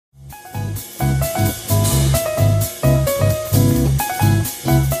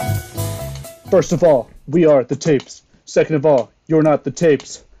First of all, we are the tapes. Second of all, you're not the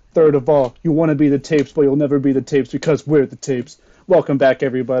tapes. Third of all, you want to be the tapes, but you'll never be the tapes because we're the tapes. Welcome back,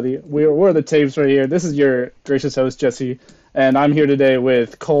 everybody. We're the tapes right here. This is your gracious host, Jesse, and I'm here today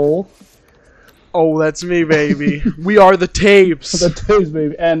with Cole. Oh, that's me, baby. We are the tapes. The tapes,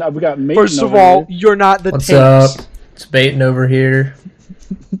 baby. And we got Maiden. First of all, you're not the What's tapes. up? It's Baton over here.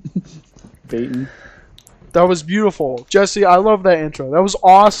 Baton. That was beautiful. Jesse, I love that intro. That was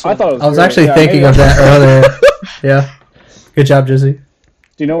awesome. I thought it was I was great. actually Yeah, thinking of that earlier. Yeah. Good job, Jesse. Do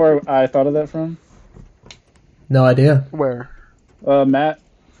you know where I thought of that from? No idea. Where? Matt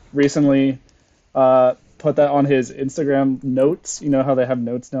recently put that on his Instagram notes. You know how they have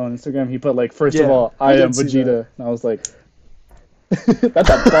notes now on Instagram? He put, like, first of all, I am Vegeta. And I was like, that's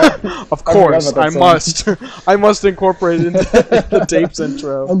a thought. Of course, I must. I must incorporate it into the tapes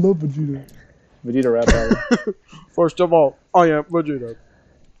intro. I love Vegeta. Vegeta rap battle. First of all, I am Vegeta.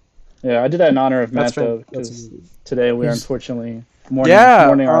 Yeah, I did that in honor of Matt, That's though, because today we are unfortunately mourning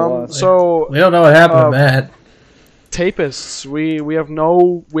our loss. So We don't know what happened to Matt. tapists, we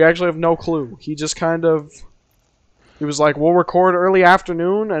actually have no clue. He just he was like, we'll record early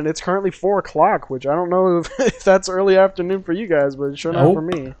afternoon, and it's currently 4 o'clock, which I don't know if that's early afternoon for you guys, but it's sure not for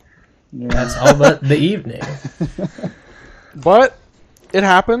me. Yeah. That's all but the evening. But it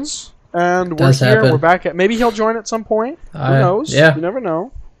happens, and we're Does here. happen. We're back at. Maybe he'll join at some point. Who knows? Yeah. You never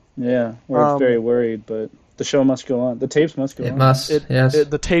know. Yeah, we're very worried, but the show must go on. The tapes must go on. It must, yes.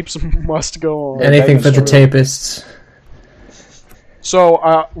 The tapes must go on. Anything for the true. tapists.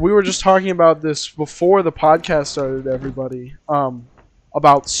 So we were just talking about this before the podcast started, everybody,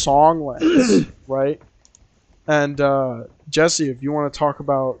 about song lengths, right? And Jesse, if you want to talk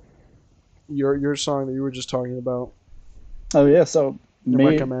about your song that you were just talking about, Oh, yeah, so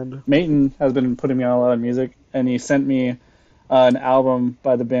recommend. Maton has been putting me on a lot of music, and he sent me an album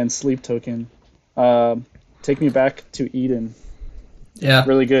by the band Sleep Token. Take Me Back to Eden. Yeah.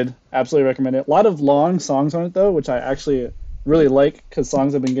 Really good. Absolutely recommend it. A lot of long songs on it, though, which I actually really like, because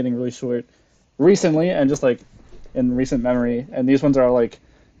songs have been getting really short recently, and just, like, in recent memory. And these ones are, like,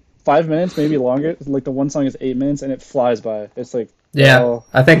 5 minutes, maybe longer. Like, the one song is 8 minutes, and it flies by. It's, like... Yeah.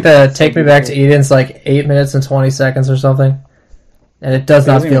 I think the Take Me Back to Eden's like 8 minutes and 20 seconds or something. And it does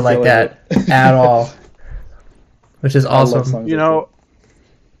not feel like that at all. Which is awesome. You know,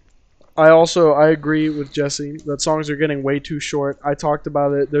 I agree with Jesse that songs are getting way too short. I talked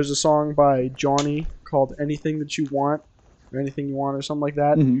about it. There's a song by Johnny called Anything That You Want, or Anything You Want, or something like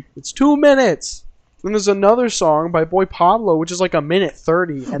that. Mm-hmm. It's 2 minutes. Then there's another song by Boy Pablo, which is like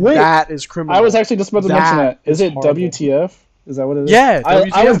 1:30, and Wait, that is criminal. I was actually just about to mention that. Is it horrible. WTF? Is that what it is? Yeah, I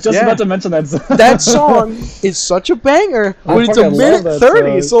was WTF, just about to mention that song. That song is such a banger, I but it's fucking love 1:30. that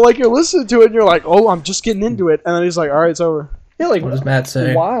song. So like you're listening to it, and you're like, "Oh, I'm just getting into it," and then he's like, "All right, it's over." Yeah, like, What does Matt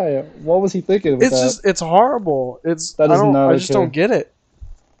say? why? What was he thinking with that? It's horrible. I just okay. don't get it.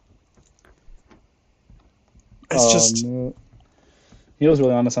 It's No. He was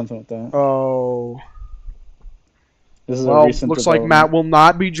really onto something with that. This is a Well, recent looks like development. Matt will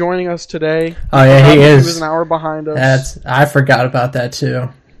not be joining us today. Oh, yeah, he He is. was an hour behind us. I forgot about that too.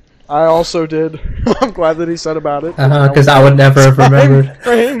 I also did. I'm glad that he said about it. Because I would never have remembered.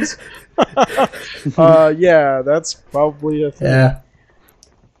 Frames. Yeah, that's probably a thing. Yeah.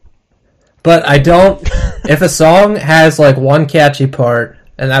 But I don't... If a song has, like, one catchy part,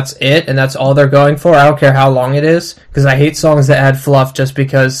 and that's it, and that's all they're going for, I don't care how long it is, because I hate songs that add fluff just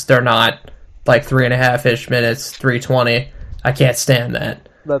because they're not, like, 3.5-ish minutes, 3:20. I can't stand that.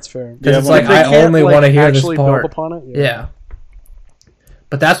 That's fair. Because it's well, like, If they I can't, only like, want to hear this actually part. build upon it. Yeah.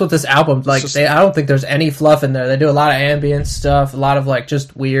 But that's what this album, like, just- I don't think there's any fluff in there. They do a lot of ambient stuff, a lot of, like,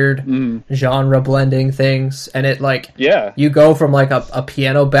 just weird genre blending things, and it, like, Yeah. you go from, like, a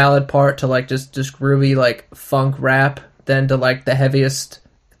piano ballad part to, like, just groovy, like, funk rap, then to, like, the heaviest,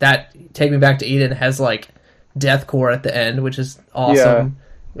 that Take Me Back to Eden has, like, deathcore at the end, which is awesome.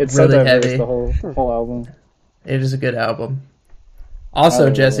 Yeah. It's really so diverse, heavy. the whole album. It is a good album. Also, Oh,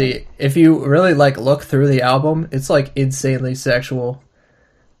 Jesse, if you really, like, look through the album, it's, like, insanely sexual.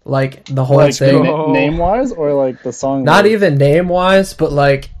 Like, the whole Like, thing. name-wise, or, like, the song? Not even name-wise, but,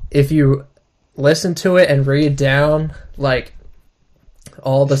 like, if you listen to it and read down, like,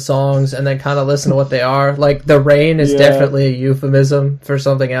 all the songs and then kind of listen to what they are. Like, The Rain is definitely a euphemism for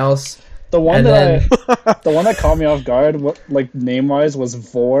something else. The one and the one that caught me off guard, like, name-wise, was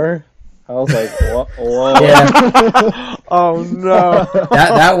Vor. I was like, what? Whoa. Yeah, Oh no!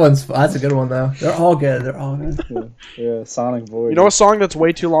 that's a good one, though. They're all good. They're all good. Yeah, Sonic Void. You know a song that's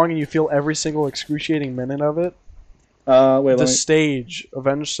way too long and you feel every single excruciating minute of it? Wait, The Stage,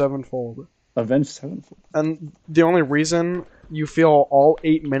 Avenged Sevenfold. Avenged Sevenfold. And the only reason you feel all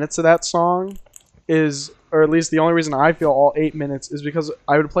 8 minutes of that song is, or at least the only reason I feel all 8 minutes is because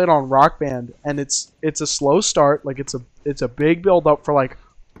I would play it on Rock Band, and it's a slow start, like it's a big build up for like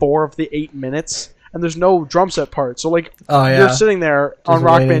 4 of the 8 minutes, and there's no drum set part, so like you're sitting there on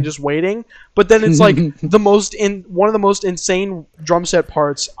Rock Band just waiting, but then it's like one of the most insane drum set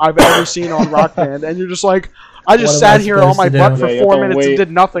parts I've ever seen on Rock Band, and you're just like, I just sat here on my butt for 4 minutes and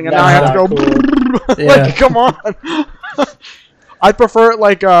did nothing, and now I have to go. Cool. Like, come on. I prefer it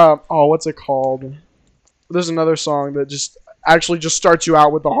like what's it called? There's another song that just actually just starts you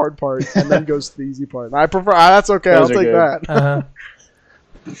out with the hard part and then goes to the easy part. And I prefer that's okay. I'll take that. Uh-huh.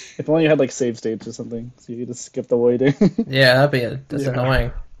 If only you had like save states or something, so you could just skip the waiting. Yeah, that's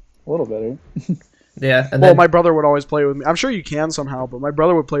annoying. A little better. Yeah. And well, my brother would always play with me. I'm sure you can somehow, but my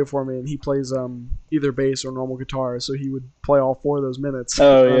brother would play for me, and he plays either bass or normal guitar, so he would play all 4 of those minutes.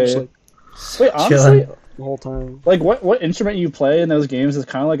 Oh yeah. Just, like, wait, honestly, the whole time. Like what instrument you play in those games is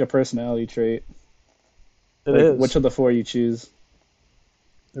kind of like a personality trait. It like, is. Which of the 4 you choose?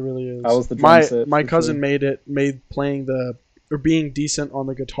 It really is. I was the drum set my for cousin sure. made playing or being decent on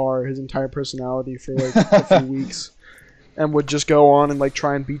the guitar his entire personality for like a few weeks, and would just go on and like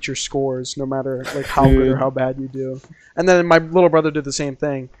try and beat your scores no matter like how good or how bad you do. And then my little brother did the same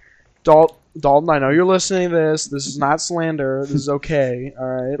thing. Dalton, I know you're listening to this. This is not slander. This is okay. All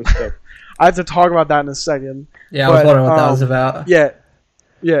right. I have to talk about that in a second. Yeah, I was wondering what that was about.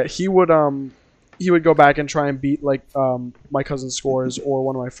 Yeah. He would go back and try and beat like my cousin's scores or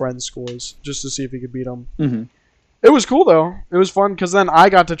one of my friend's scores just to see if he could beat them. Mm-hmm. It was cool though. It was fun because then I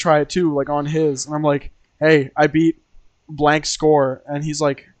got to try it too, like on his, and I'm like, "Hey, I beat blank score," and he's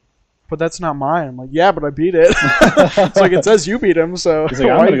like, "But that's not mine." I'm like, "Yeah, but I beat it." It's like it says you beat him, so he's like,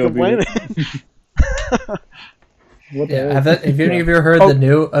 why I'm are you gonna go complaining? Have any of you ever heard the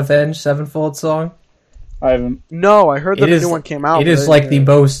new Avenged Sevenfold song? I haven't. No, I heard that the new one came out. It is like the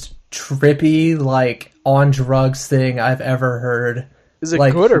most trippy, like on drugs thing I've ever heard. Is it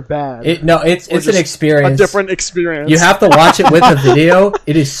like, good or bad? It's an experience. A different experience. You have to watch it with a video.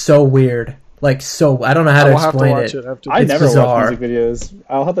 It is so weird. Like, so I don't know how to explain it. I never bizarre. watch music videos.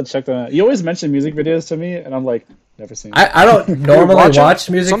 I'll have to check them out. You always mention music videos to me, and I'm like, never seen it. I don't normally watch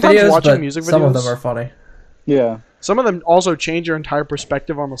music videos, but music videos, some of them are funny. Yeah. Some of them also change your entire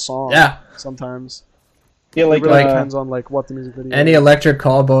perspective on the song. Yeah. Sometimes. Yeah, like it really depends on like what the music video any is. Electric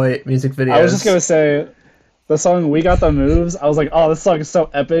Callboy music videos. I was just gonna say the song "We Got the Moves." I was like, "Oh, this song is so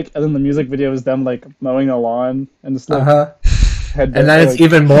epic!" And then the music video is them like mowing a lawn and just like and then it's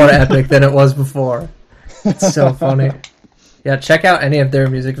even more epic than it was before. It's so funny. Yeah, check out any of their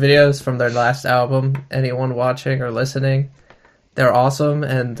music videos from their last album. Anyone watching or listening, they're awesome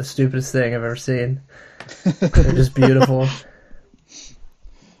and the stupidest thing I've ever seen. They're just beautiful.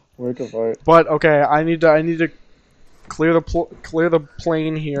 Work of art. But okay, I need to clear the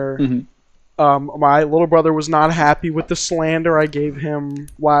plane here. Mm-hmm. My little brother was not happy with the slander I gave him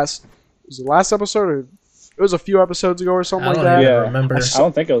last episode, or it was a few episodes ago or something like that. I don't remember. I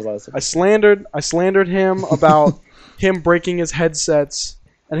don't think it was last episode. I slandered him about him breaking his headsets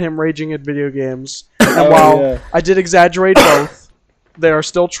and him raging at video games. And while I did exaggerate both, they are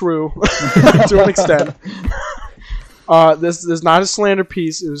still true to an extent. This is not a slander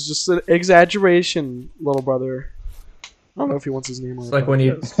piece. It was just an exaggeration, little brother. I don't know if he wants his name on it. It's like when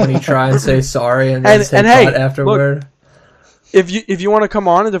you try and say sorry and then say hey, afterward. Look, if you want to come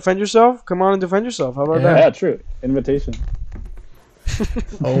on and defend yourself, come on and defend yourself. How about that? Yeah, true. Invitation.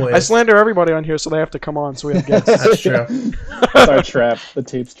 Always. I slander everybody on here, so they have to come on, so we have guests. That's true. That's our trap. The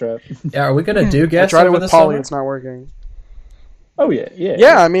tapes trap. Yeah, are we gonna do I guests tried it over with the Polly. summer? It's not working. Oh yeah.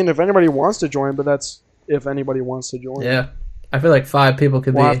 Yeah, I mean, if anybody wants to join, but that's if anybody wants to join. Yeah, I feel like 5 people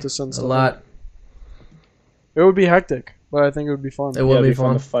could We'll be have to send a stuff lot. It would be hectic, but I think it would be fun. It would be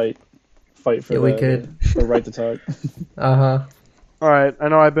fun. to fight for we could. the right to talk. All right, I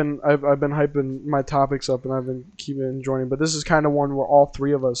know I've been hyping my topics up, and I've been keeping joining, but this is kind of one where all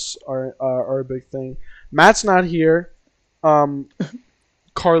 3 of us are a big thing. Matt's not here.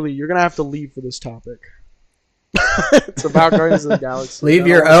 Carly, you're gonna have to leave for this topic. It's about Guardians of the Galaxy. Leave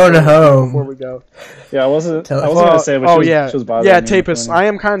your own home before we go. Yeah, I wasn't gonna say, but she was bothering me. Tapis, I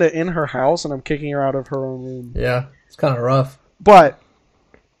am kind of in her house, and I'm kicking her out of her own room. Yeah, it's kind of rough. But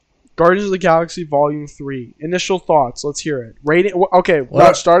Guardians of the Galaxy Volume 3. Initial thoughts. Let's hear it. Rating. Okay,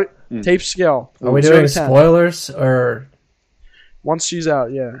 let's start it. Tape scale. Are we doing spoilers or? Once she's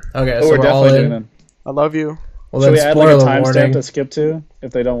out, yeah. Okay, so we're all in. I love you. Well, should then we add like a spoiler warning. timestamp to skip to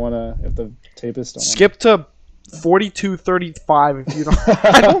if they don't want to? If the tapists don't. Skip to 42:35 if you don't.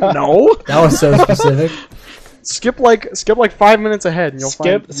 I don't know. That was so specific. Skip like 5 minutes ahead, and you'll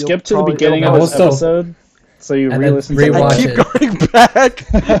skip find. Skip to the beginning of this episode. So you And then re-listen rewatch I to keep it. going back.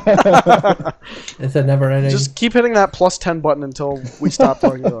 It's a never ending. Just keep hitting that +10 button until we stop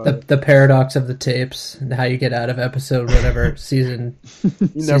talking about it. The paradox of the tapes and how you get out of episode whatever season You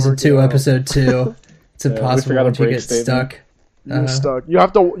never season 2 get out. episode 2. It's we impossible forgot a once you break get statement. stuck. You're stuck. You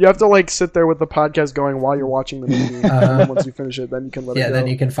have to like sit there with the podcast going while you're watching the movie. And then once you finish it, then you can let it Yeah, go. then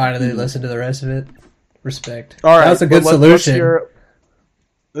you can finally listen to the rest of it. Respect. All right, That was a good but let's solution.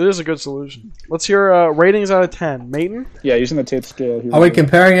 it is a good solution. Let's hear ratings out of 10. Mayton? Yeah, using the tape scale. Are we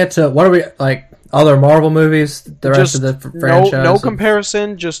comparing it to what are we like other Marvel movies? The rest of the franchise? No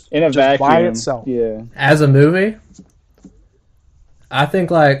comparison. Just in a just vacuum? by itself. Yeah. As a movie, I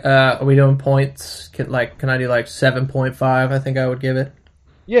think like are we doing points? Can I do like 7.5? I think I would give it.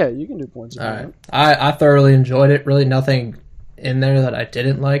 Yeah, you can do points. All right. I thoroughly enjoyed it. Really nothing in there that I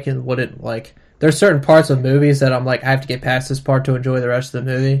didn't like and wouldn't like. There's certain parts of movies that I'm like, I have to get past this part to enjoy the rest of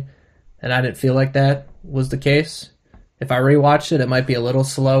the movie. And I didn't feel like that was the case. If I rewatched it, it might be a little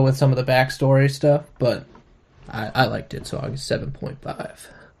slow with some of the backstory stuff, but I liked it, so I was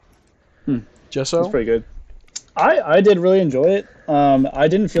 7.5. Jesso? That's pretty good. I did really enjoy it. I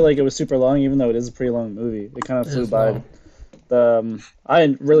didn't feel like it was super long, even though it is a pretty long movie. It kind of It flew is by. long.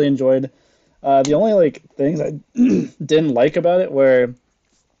 I really enjoyed. The only like things I didn't like about it were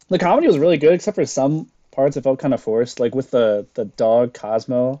the comedy was really good, except for some parts it felt kind of forced. Like with the dog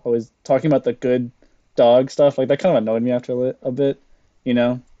Cosmo, always talking about the good dog stuff. Like that kind of annoyed me after a bit. You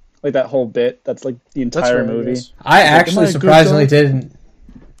know, like that whole bit. That's like the That's entire fair, movie. yes. I am I actually a good surprisingly dog?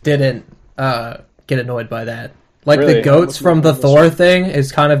 didn't get annoyed by that. Like Really? the goats I'm from the looking at Thor thing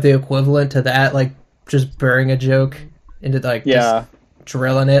is kind of the equivalent to that, like just burying a joke into like Yeah. just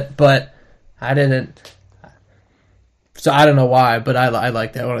drilling it. But I didn't. So I don't know why, but I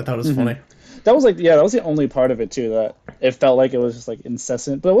liked that one. I thought it was funny. That was that was the only part of it too that it felt like it was just like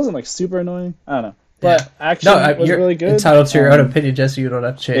incessant, but it wasn't like super annoying. I don't know. But Yeah. action was you're really good. entitled to your own opinion, Jesse. You don't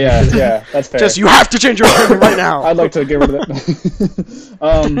have to change. Yeah, yeah, that's fair. Jess, you have to change your opinion right now. I'd like to get rid of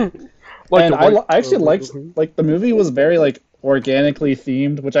that. Like and the I white- actually liked like the movie was very like organically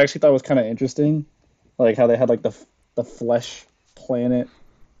themed, which I actually thought was kind of interesting. Like how they had like the flesh planet.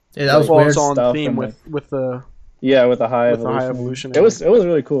 Yeah, that was well, weird. it's on stuff theme and, with the Yeah, with the high With the evolution. high evolution It was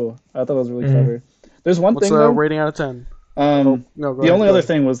really cool. I thought it was really Mhm. clever. There's one what's thing the though. rating out of 10? Um, No, go the ahead, only go other ahead.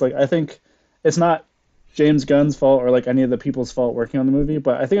 thing was like I think it's not James Gunn's fault or like any of the people's fault working on the movie,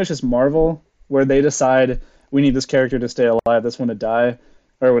 but I think it's just Marvel where they decide we need this character to stay alive, this one to die,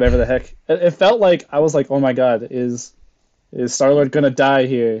 or whatever the heck. It felt like I was like, oh my god, is Star-Lord gonna die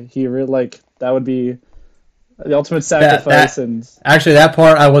here? He really like that would be the ultimate sacrifice, and Actually, that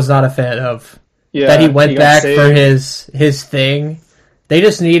part I was not a fan of. yeah, That he went got back saved. for his thing. They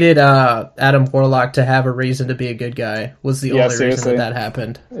just needed Adam Warlock to have a reason to be a good guy. Was the Yeah, only seriously. reason that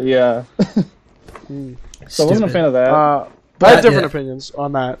happened. Yeah, so I wasn't a fan of that. I But, have different yeah. opinions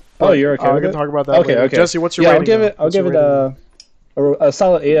on that. Oh, but, you're okay I with can it? talk about that Okay, later. okay. Jesse, what's your yeah, rating? I'll give it a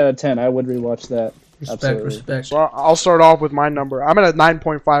solid 8 out of 10. I would rewatch that. Absolutely. Respect. So I'll start off with my number. I'm at a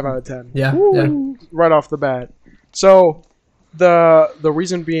 9.5 out of 10. Yeah, Woo! Right off the bat. So the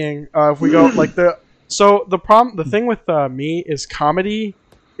reason being, if we go like the thing with me is comedy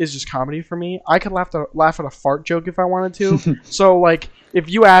is just comedy for me. I could laugh at a fart joke if I wanted to. So like if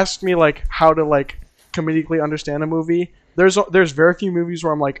you ask me like how to like comedically understand a movie, there's very few movies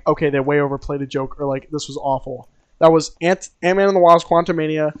where I'm like, okay, they way overplayed a joke or like this was awful. That was Ant-Man and the Wasp: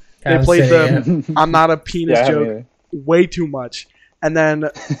 Quantumania. They Haven't played seen the I'm not a penis Yeah, I haven't joke either. way too much. And then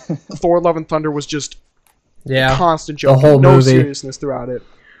Thor: Love and Thunder was just Yeah. constant joke, whole no movie. seriousness throughout it.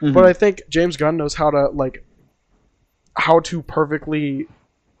 Mhm. But I think James Gunn knows how to perfectly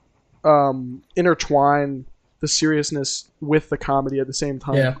intertwine the seriousness with the comedy at the same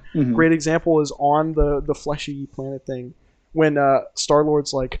time. Yeah. Mhm. Great example is on the fleshy planet thing when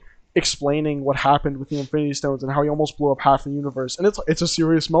Star-Lord's like explaining what happened with the Infinity Stones and how he almost blew up half the universe. And it's a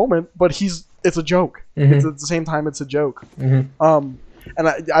serious moment, but it's a joke. Mhm. It's at the same time it's a joke. Mhm. And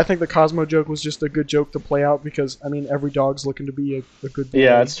I think the Cosmo joke was just a good joke to play out because I mean every dog's looking to be a good boy,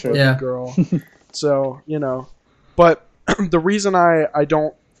 Yeah, that's true. or a Yeah. good girl. So but the reason I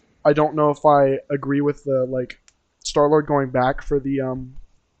don't know if I agree with the like Star-Lord going back for the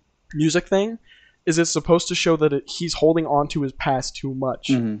music thing is it's supposed to show that he's holding on to his past too much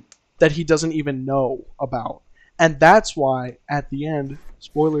Mhm. that he doesn't even know about. And that's why at the end,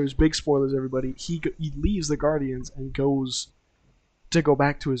 spoilers, big spoilers everybody, he leaves the Guardians and goes to go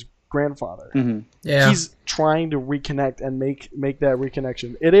back to his grandfather. Mhm. Yeah. He's trying to reconnect and make that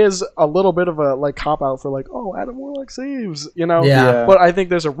reconnection. It is a little bit of a like cop out for like, oh, Adam Warlock saves, Yeah. Yeah. But I think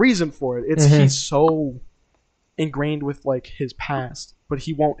there's a reason for it. It's Mhm. he's so ingrained with like his past, but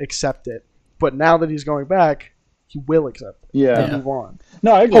he won't accept it But now that he's going back, he will accept it Yeah. and move on.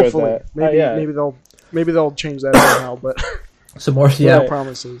 No, I agree Hopefully, with that. maybe Yeah. maybe they'll change that somehow. But Some more, no Right.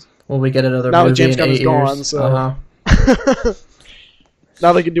 promises. when we get another Now that movie James in Gunn is 8 gone, years. so-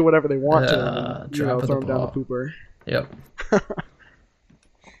 Now they can do whatever they want to him. And, drop of throw the him down the ball. pooper. Yep.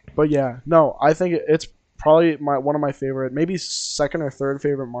 But yeah, no, I think it's probably one of my favorite, maybe second or third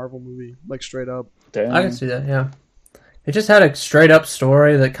favorite Marvel movie, like straight up. Damn. I can see that, yeah. It just had a straight up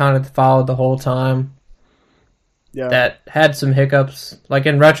story that kind of followed the whole time. Yeah. That had some hiccups. Like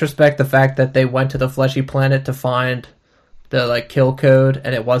in retrospect, the fact that they went to the fleshy planet to find the like kill code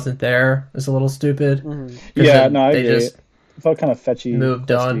and it wasn't there is a little stupid. Mhm. 'Cause Yeah, then no, I they agree. just It felt kind of fetchy. moved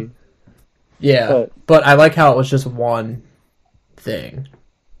fetchy. on. Yeah, But- but I like how it was just one thing.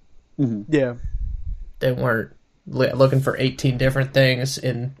 Mhm. Yeah. They weren't looking for 18 different things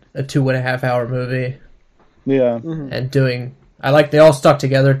in a 2.5 hour movie Yeah. Mhm. and doing. I like they all stuck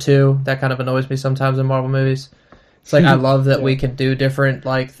together too. That kind of annoys me sometimes in Marvel movies. It's like I love that Yeah. we can do different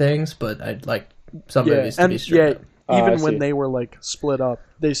like things, but I'd like some Yeah, movies to be and straight yeah, up. I even see. when they were like split up,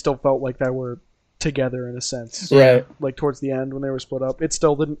 they still felt like they were together in a sense. Right. Like towards the end when they were split up, it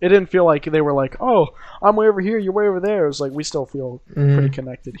still didn't. It didn't feel like they were like, "Oh, I'm way over here, you're way over there." It was like we still feel Mhm. pretty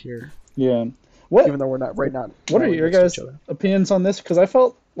connected here, Yeah. What even though we're not right now. What are your guys' opinions on this? Because I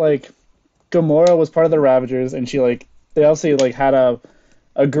felt like Gamora was part of the Ravagers, and they also had a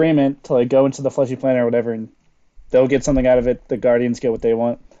agreement to go into the fleshy planet or whatever, and they'll get something out of it. The Guardians get what they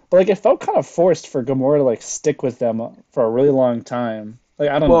want, but it felt kind of forced for Gamora to stick with them for a really long time. I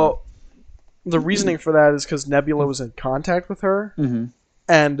don't know. Well, the reasoning for that is because Nebula was in contact with her Mm-hmm.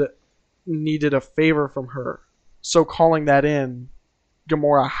 and needed a favor from her. So calling that in,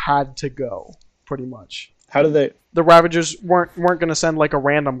 Gamora had to go, pretty much. How did they? The Ravagers weren't going to send like a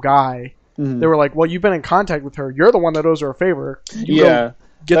random guy. Mhm. They were like, "Well, you've been in contact with her. You're the one that owes her a favor. You go Yeah.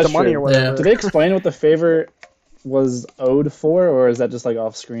 get that's the money true. or whatever." Yeah. Did they explain what the favor was owed for, or is that just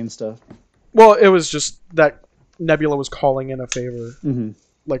off-screen stuff? Well, it was just that Nebula was calling in a favor, Mm-hmm.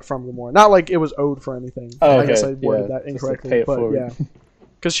 like from Gamora. Not like it was owed for anything. Oh, I guess okay. I worded Yeah, that just, like, incorrectly, pay it but forward. yeah,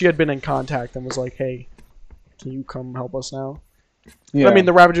 because she had been in contact and was like, "Hey, can you come help us now?" Yeah. I mean,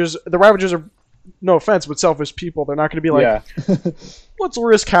 the Ravagers are, no offense, but selfish people. They're not going to be like, yeah. "Let's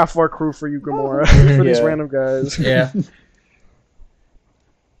risk half of our crew for you, Gamora, for these Yeah. random guys." Yeah,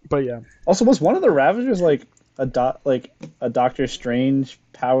 But yeah, Also, was one of the Ravagers a Doctor Strange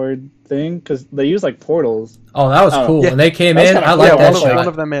powered thing? Because they use portals. oh, that was Oh, cool. yeah. When they came That was in, kinda I cool. like Yeah, that one shot. one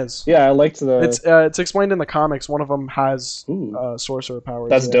of them is. Yeah, I liked the. It's explained in the comics. One of them has Ooh. sorcerer powers.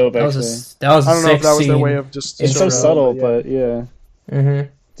 That's yeah. dope. That was Actually, that was I don't know if sick that was their scene. way of just. it's so showing it, subtle, yeah. but yeah. Mhm.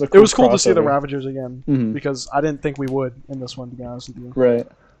 It's a It was cool to see the crossover. Ravagers again Mhm. because I didn't think we would in this one, to be honest with you. Right.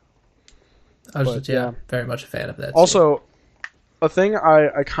 I was But, just, yeah. very much a fan of that. scene. Also, a thing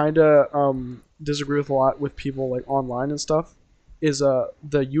I kind of disagree with a lot with people online and stuff is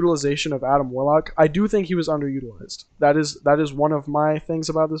the utilization of Adam Warlock. I do think he was underutilized. That is one of my things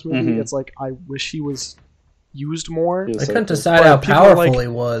about this movie. Mhm. It's like I wish he was used more. He was I so couldn't cool. decide But how people are powerful like- he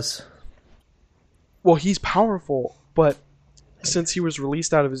was. Well, he's powerful, but since he was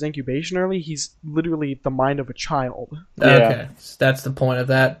released out of his incubation early, he's literally the mind of a child. Yeah. Okay, so that's the point of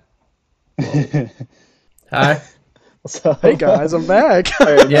that. Hi. So, Hey guys, I'm back.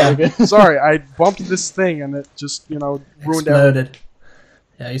 Alright, Yeah. now we're good. Sorry, I bumped this thing and it just ruined everything. Exploded.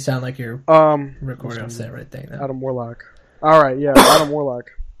 Yeah, you sound like you're recording off that right thing now. Adam Warlock. All right, yeah, Adam Warlock.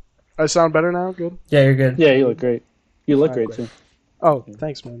 I sound better now. Good. Yeah, you're good. Yeah, you look great. You look Alright, great great. too. Oh,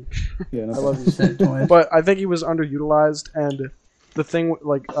 thanks, man. Yeah, no I love problem. you. Said it twice. But I think he was underutilized, and the thing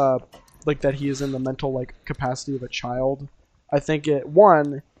like that he is in the mental capacity of a child. I think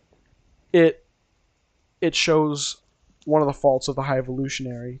it shows one of the faults of the High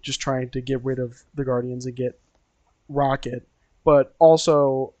Evolutionary, just trying to get rid of the Guardians and get Rocket, but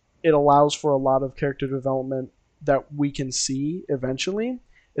also it allows for a lot of character development that we can see eventually,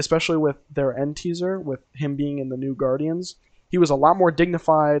 especially with their end teaser, with him being in the new Guardians. He was a lot more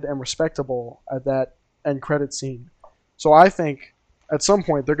dignified and respectable at that end credit scene. So I think at some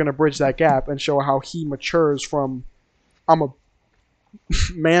point they're going to bridge that gap and show how he matures from I'm a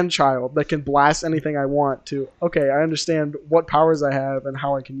man-child that can blast anything I want to, okay, I understand what powers I have and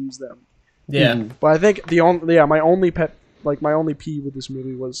how I can use them. Yeah. Mhm. But I think my only peeve with this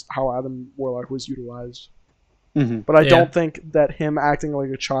movie was how Adam Warlock was utilized. Mhm. But I Yeah. don't think that him acting like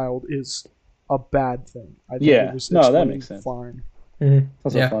a child is a bad thing. I think Yeah. it was No, that explained makes sense. fine. Mhm.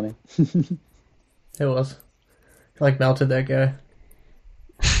 That's Yeah. so funny. It was. Melted that guy.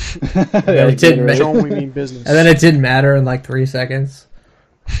 Yeah, it didn't literally. Show 'em we mean business. And then it didn't matter in 3 seconds.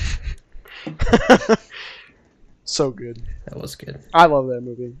 So good. That was good. I love that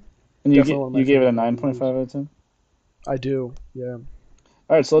movie. And you, Definitely one of my you gave it a favorite 9.5 out of 10? I do, yeah.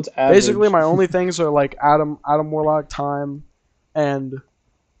 All right, so let's average. Basically, my only things are like Adam Warlock, Time, and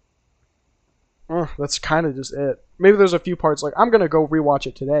that's kind of just it. Maybe there's a few parts like I'm gonna go rewatch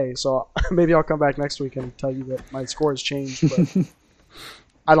it today, so maybe I'll come back next week and tell you that my score has changed. But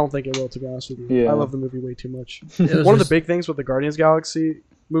I don't think it will, to be honest with you. Yeah. I love the movie way too much. It was One of just- the big things with the Guardians Galaxy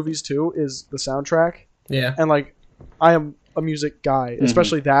movies too is the soundtrack, Yeah. and like I am a music guy, Mhm.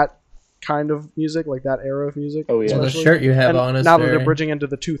 especially that kind of music, like that era of music. Oh, yeah. Well, the especially. shirt you have And on is now that very they're bridging into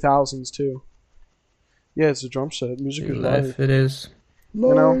the 2000s too. Yeah, it's a drum set. Music is live. life. It is.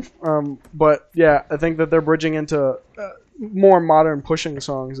 You know, but yeah, I think that they're bridging into more modern pushing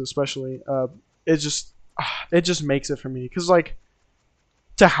songs, especially. It just makes it for me because like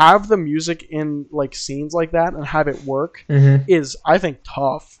to have the music in like scenes like that and have it work Mm-hmm. is, I think,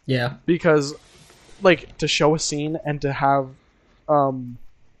 tough Yeah. because like to show a scene and to have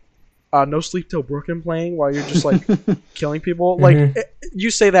No Sleep Till Brooklyn playing while you're just like killing people, like Mhm. you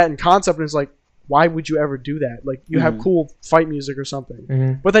say that in concept and it's like, why would you ever do that? Like you have Mhm. cool fight music or something.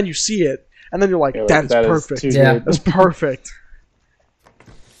 Mm-hmm. But then you see it, and then you're like, Yeah, "That is that is perfect. too Yeah. good. That's perfect."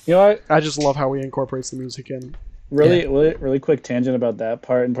 You know what? I just love how he incorporates the music in. Really quick tangent about that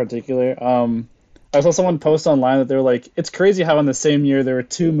part in particular. I saw someone post online that they were like, it's crazy how in the same year there were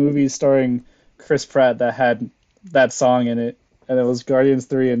two movies starring Chris Pratt that had that song in it, and it was Guardians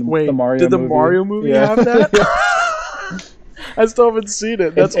 3 and Wait, the Mario did the movie. Mario movie Yeah. have that? I still haven't seen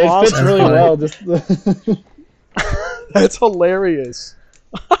it. That's it awesome. fits really That's well. Just That's hilarious.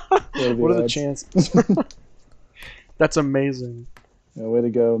 what What are the chances? That's amazing. Yeah, way to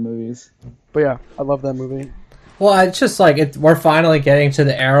go, movies. But yeah, I love that movie. Well, it's just like we're finally getting to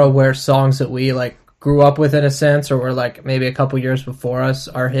the era where songs that we like grew up with in a sense, or were like maybe a couple years before us,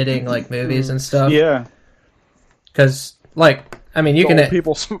 are hitting like movies and stuff. Yeah. Because like I mean, you The can old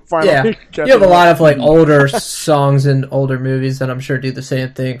people finally yeah, catching you have a up. lot of like older songs and older movies that I'm sure do the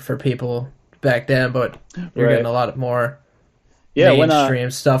same thing for people back then, but you're Right. getting a lot of more Yeah, mainstream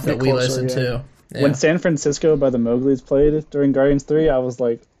stuff that get we closer, listen yeah. to. Yeah. when San Francisco by the Mowgli's played during Guardians 3, I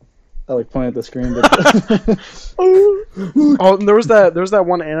pointed at the screen. But Oh, and there was that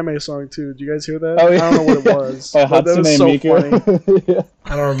one anime song too. Did you guys hear that? Oh, yeah. I don't know what it was. By but that was Hatsune so Miku. funny. yeah.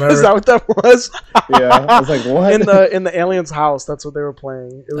 I don't Is remember. that what that was? Yeah, I was like, what? in the alien's house, that's what they were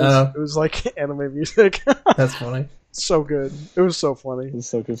playing. It was like anime music. That's funny. So good. It was so funny. It's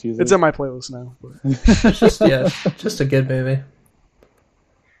so confusing. It's in my playlist now. But It's just just a good movie.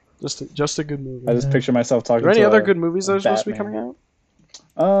 just a good movie. I just picture myself talking. Are there any to other a- good movies that a are supposed to be Batman. coming out?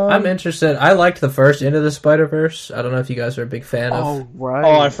 I'm interested. I liked the first Into the Spider-Verse. I don't know if you guys are a big fan of. Oh right.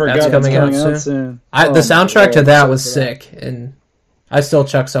 Oh, I forgot That's that's coming coming out out soon. The Oh my soundtrack God, to I'm that so was for that. sick, and I still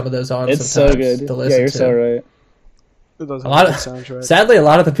chuck some of those on. It's so sometimes good. to Yeah, listen you're to. so right. It does A have lot a of- good soundtrack. Sadly, a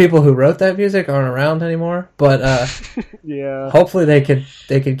lot of the people who wrote that music aren't around anymore. But Yeah. hopefully they could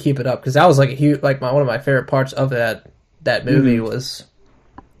keep it up, because that was like a huge one of my favorite parts of that movie was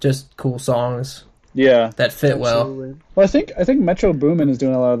just cool songs Yeah. that fit well. Absolutely. Well, I think Metro Boomin is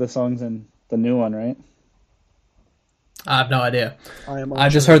doing a lot of the songs in the new one, right? I have no idea. I I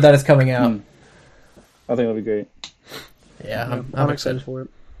just heard that it's coming out. Hmm. I think it'll be great, Yeah, I'm excited for it.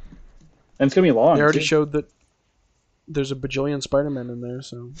 and it's gonna be long. They already too. showed that there's a bajillion Spider-Man in there,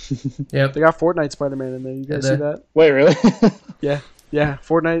 so Yep. they got Fortnite Spider-Man in there. You guys Did see they? that? Wait, really? Yeah,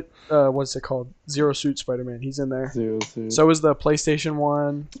 Fortnite. What's it called? Zero Suit Spider-Man. He's in there. Zero. So is the PlayStation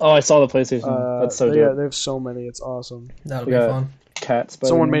one. Oh, I saw the PlayStation. That's so they, dope. they have so many. It's awesome. That'll be Yeah. fun. Cat Spider.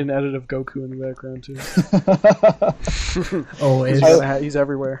 Someone made an edit of Goku in the background too. Always. He's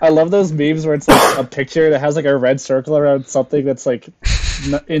everywhere. I love those memes where it's like a picture that has like a red circle around something that's like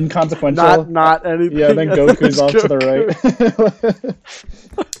inconsequential. Not anything. Yeah, then and Goku's there's off to the Goku.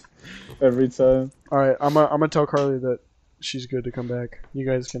 right. Every time. All right, I'm gonna tell Carly that she's good to come back. You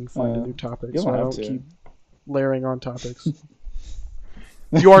guys can find a new topic, you so don't I have don't to. keep layering on topics.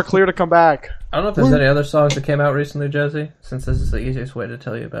 You are clear to come back. I don't know if there's any other songs that came out recently, Jesse, since this is the easiest way to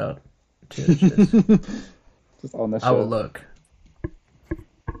tell you about two shits. Just on that I will show. look.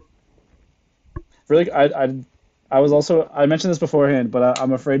 Really, I was also I mentioned this beforehand, but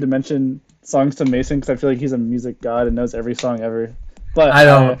I'm afraid to mention songs to Mason because I feel like he's a music god and knows every song ever. But I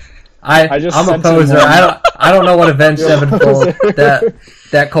don't. I just I'm a sent him poser. one. I don't know what Avenged You're a Sevenfold poser.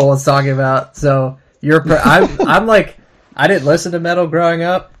 that Cole is talking about. So I'm like, I didn't listen to metal growing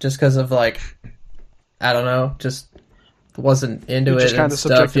up just because of like, I don't know, just wasn't into You're it just kind and of stuff.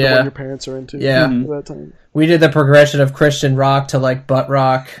 subjected to what Yeah, your parents are into. Yeah. At that time. we did the progression of Christian rock to like butt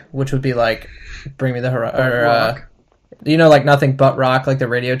rock, which would be like Bring Me the Horizon, Rock. you know, like Nothing But Rock, like the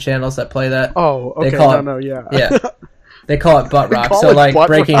radio channels that play that. Oh, They okay. call No, it- no, yeah. Yeah. They call it butt rock. call So it like butt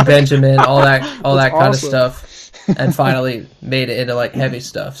Breaking rock. Benjamin, all that kind awesome. of stuff, and finally made it into like heavy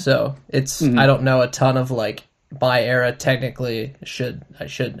stuff. So it's I don't know a ton of like my era technically. I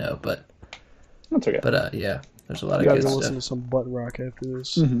should know, but That's okay. yeah, there's a lot You of gotta good go listen stuff. to some butt rock after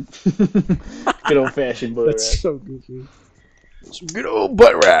this. Good old fashioned butt That's rock. so goofy. Some good old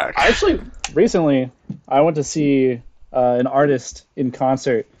butt rock. Actually, recently I went to see an artist in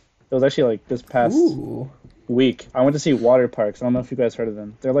concert. It was actually like this past Ooh, week. I went to see Water Parks. I don't know if you guys heard of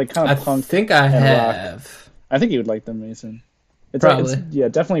them. They're like kind I of punk. think I and rock. have. I think you would like them, Mason. It's Probably. Like, yeah,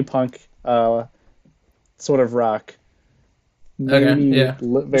 definitely punk, sort of rock. Okay, yeah.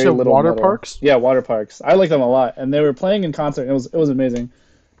 Very said little Water metal. Parks? Yeah, Water Parks. I like them a lot, and they were playing in concert. And it was amazing.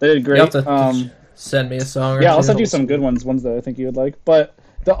 They did You great. have to send me a song. Or Yeah, I'll two. send you some good ones that I think you would like. But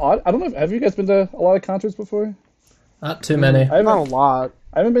I don't know. Have you guys been to a lot of concerts before? Not too many. I Not a haven't. lot.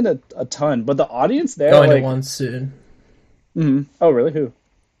 I haven't been to a ton, but the audience there, Going like, to one soon. Oh, really? Who?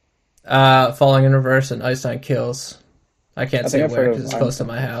 Falling in Reverse and Ice Nine Kills. I can't I say think I've where heard of because it's Ice close to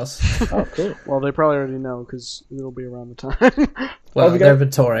my house. Oh, cool. Well, they probably already know because it'll be around the time. Well, you they've got- been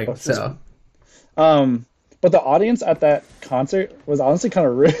touring, so But the audience at that concert was honestly kind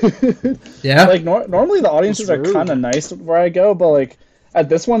of rude. yeah. Like normally the audiences It's are rude. kind of nice where I go, but like at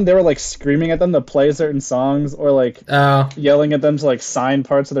this one they were like screaming at them to play certain songs or like Oh, yelling at them to like sign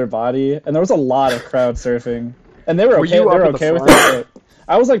parts of their body, and there was a lot of crowd surfing, and they were Were okay. you They up were in the okay with front? it. But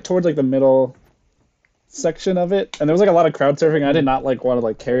I was like towards like the middle section of it, and there was like a lot of crowd surfing. I did not like want to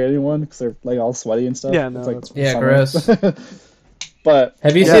like carry anyone because they're like all sweaty and stuff. Yeah, no, It's, like, that's- yeah, summer. gross. But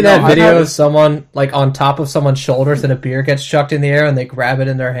Have you yeah, seen no, that I've video had- of someone like on top of someone's shoulders and a beer gets chucked in the air and they grab it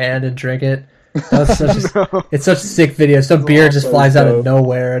in their hand and drink it? That's such a, it's such a sick video. Some beer just awesome. flies out Dope. of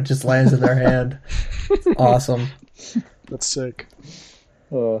nowhere and just lands in their hand. Awesome. That's sick.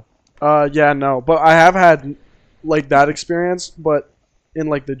 uh, Yeah, no, but I have had like that experience, but in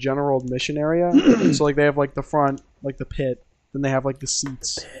like the general admission area. So like they have like the front, like the pit, then they have like the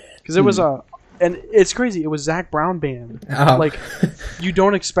seats. Because it was and it's crazy. It was Zach Brown band. Oh. Like you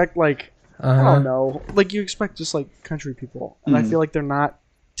don't expect like I Uh-huh. don't know, like you expect just like country people, and I feel like they're not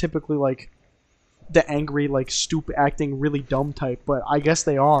typically like the angry, like stupid, acting really dumb type. But I guess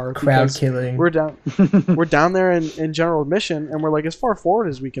they are. Crowd because killing. We're down there in general admission, and we're like as far forward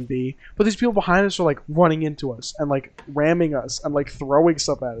as we can be. But these people behind us are like running into us and like ramming us and like throwing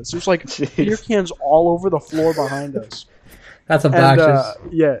stuff at us. There's like beer cans all over the floor behind us. That's And obnoxious.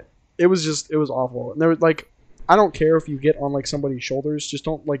 yeah, it was awful. And there was like, I don't care if you get on like somebody's shoulders, just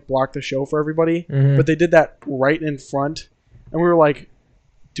don't like block the show for everybody. Mhm. But they did that right in front, and we were like,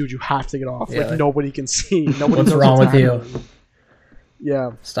 dude, you have to get off. Yeah, like like, nobody can see. Nobody what's knows wrong what's with you? happening.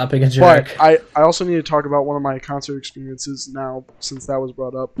 Yeah. Stop being a jerk. But I also need to talk about one of my concert experiences now, since that was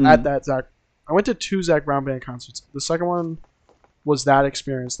brought up. At that I went to 2 Zach Brown band concerts. The second one was that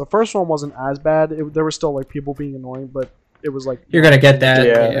experience. The first one wasn't as bad. There were still like people being annoying, but it was like You're gonna get that.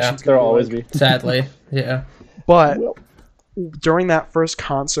 yeah, Yeah. there'll always be. Sadly. Yeah. But Well- during that first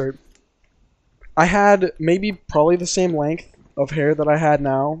concert, I had probably the same length of hair that I had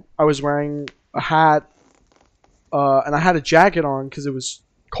now. I was wearing a hat, and I had a jacket on because it was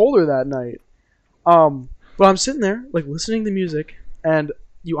colder that night. But I'm sitting there like listening to music, and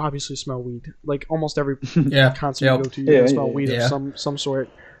you obviously smell weed. Like almost every Yeah. concert Yep. you go to, you Yeah, smell yeah, weed yeah. of some sort.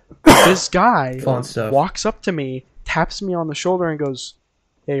 This guy Fun stuff. walks up to me, taps me on the shoulder, and goes,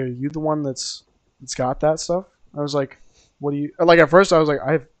 "Hey, are you the one that's got that stuff?" I was like, "What do you like?" At first, I was like,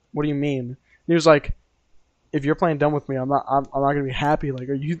 "What do you mean?" And he was like, "If you're playing dumb with me, I'm not gonna be happy. Like,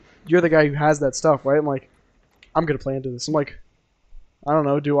 you're the guy who has that stuff, right?" I'm like, "I'm gonna play into this." I'm like, "I don't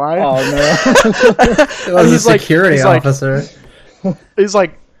know, do I?" Oh no. It was And a he's like- security he's like- officer. He's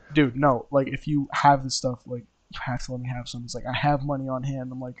like, "Dude, no. Like, if you have this stuff, like, you have to let me have some." He's like, "I have money on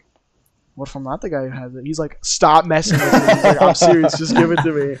hand." I'm like, "What if I'm not the guy who has it?" He's like, "Stop messing with me." He's like, "I'm serious. Just give it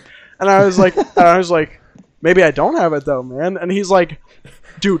to me." And I was like, "Maybe I don't have it though, man." And he's like,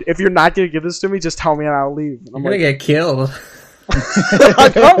 "Dude, if you're not gonna give this to me, just tell me and I'll leave." And I'm You're gonna like, get killed. "I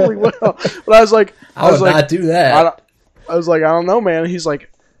probably will." But I was like, I would not do that. I was like, "I don't know, man." And he's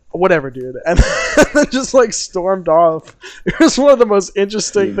like, "Whatever, dude," and then just like stormed off. It was one of the most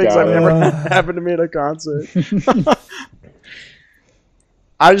interesting things I've ever had happen to me at a concert.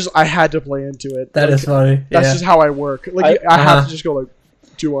 I had to play into it. That Like, is funny. That's Yeah. just how I work. Like I have Uh-huh. to just go like,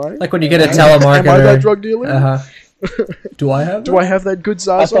 "Do I? Like when you get a Am I that telemarketer. drug dealer? Uh-huh. Do I have? Do I have that good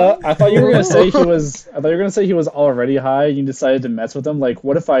I Zaza?" thought you were gonna say he was. I thought you were gonna say he was already high. And you decided to mess with him. Like,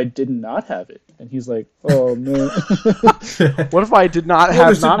 what if I did not have it? And he's like, "Oh no." What if I did not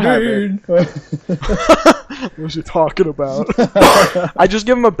have it? What you talking about? I just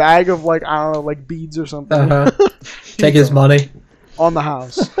give him a bag of like I don't know, like beads or something. Take his money. On the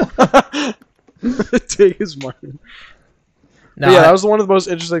house. Take his money. No, But yeah, that was one of the most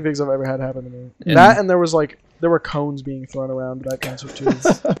interesting things I've ever had happen to me. And- That and there were cones being thrown around at that concert too.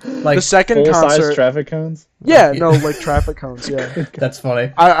 like The second Full-size concert, traffic cones. yeah, no, like traffic cones, yeah. that's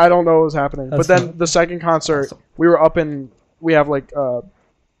funny. I don't know what was happening, That's but then fun. the second concert, Awesome. we were up in, we have like,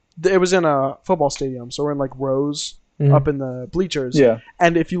 it was in a football stadium, so we're in like rows Mhm. up in the bleachers. Yeah.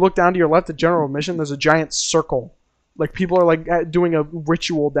 And if you look down to your left at general admission, there's a giant circle. Like people are like doing a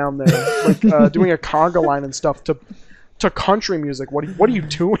ritual down there, like doing a conga line and stuff to country music. What are you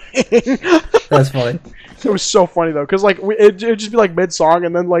doing? That's funny. It was so funny though, because like it'd just be like mid song,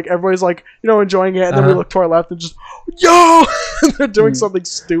 and then like everybody's like enjoying it, and then we look to our left and just yo, they're doing something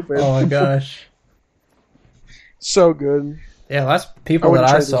stupid. Oh my gosh. So good. Yeah, last I people wouldn't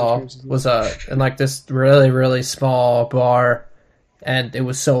that I trade those saw experiences. was in like this really, really small bar, and it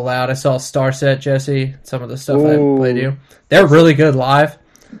was so loud. I saw Starset, Jesse, some of the stuff I Ooh. played you. They're really good live,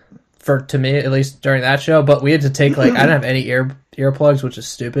 to me at least during that show. But we had to take like I didn't have any earplugs, which is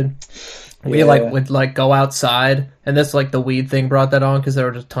stupid. We Yeah. would go outside, and this like the weed thing brought that on because there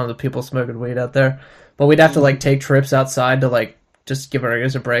were just tons of people smoking weed out there. But we'd have to like take trips outside to like just give our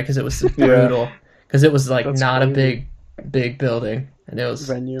ears a break because it was brutal. Because it was like That's not a crazy. big building, and it was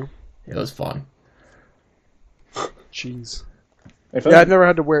Venue. fun. Jeez. I feel Yeah, like, I've never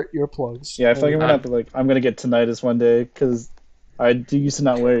had to wear earplugs. yeah, I feel like I'm gonna have to I'm gonna get tinnitus one day because I used to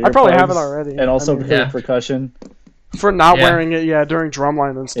not wear earplugs. I probably have it already. And also I mean, because Yeah. of percussion. for not Yeah. wearing it, during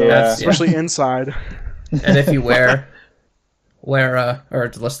drumline and stuff, Yeah. especially inside. And if you wear or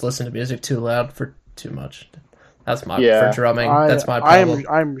just listen to music too loud for too much, that's my Yeah. for drumming. That's my I problem.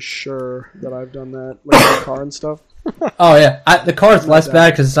 I'm sure that I've done that, like in the car and stuff. Oh yeah, the car's less that. bad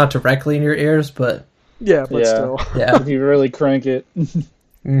because it's not directly in your ears, but Yeah, but Yeah. still. yeah, If you really crank it.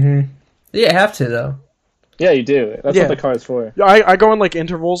 yeah, you have to though. Yeah, you do. That's Yeah. what the car is for. Yeah, I go in like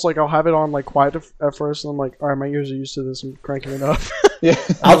intervals. Like I'll have it on like quiet at first, and I'm like, all right, my ears are used to this. I'm cranking it up. Yeah.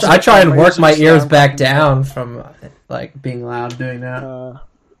 I try and My work ears are my just ears down. back down from like being loud doing that.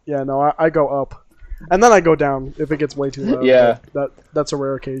 Yeah, no, I go up, and then I go down if it gets way too loud. Yeah. but that's a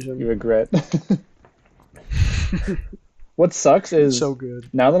rare occasion. You regret. What sucks is So good.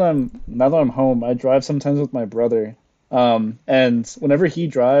 now that I'm home, I drive sometimes with my brother. And whenever he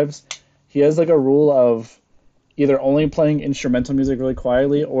drives, he has like a rule of either only playing instrumental music really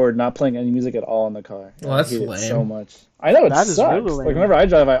quietly or not playing any music at all in the car. Well, that's I hate it lame. so much. I know it That is sucks. really lame. Like whenever I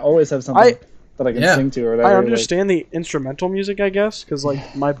drive, I always have something that I can Yeah. sing to or whatever. I like- understand the instrumental music, I guess, because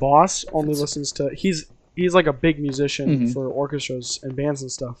like my boss only listens to he's like a big musician Mhm. for orchestras and bands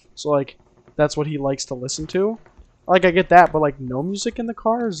and stuff. So like that's what he likes to listen to. Like I get that, but like no music in the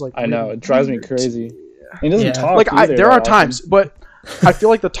car is like I know really it drives me weird. crazy. And he doesn't Yeah. talk. Like either there that are often. times, but I feel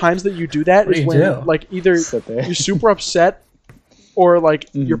like the times that you do that What is do you when do? like either Sit there. you're super upset or like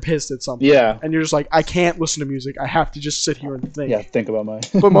Mhm. you're pissed at something. Yeah. And you're just like, I can't listen to music. I have to just sit here and think. Yeah, think about my.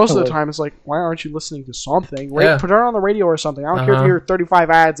 But most of the like, time, it's like, why aren't you listening to something? Yeah. Put it on the radio or something. I don't care if Uh-huh. you hear 35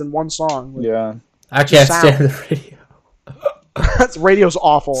 ads in one song. Like, Yeah. I can't sound. stand the radio. That's radio's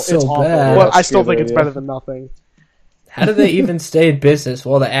awful. So it's awful. bad. But Yeah, I still screw think it's radio. better than nothing. How do they even stay in business?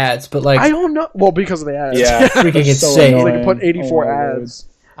 Well, the ads, but like I don't know. Well, because of the ads. Yeah. freaking It's so insane. annoying. They can put 84 Oh my God. ads.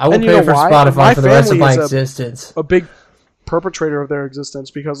 I will And you pay know for why? Spotify My for the rest of family my is existence. A big perpetrator of their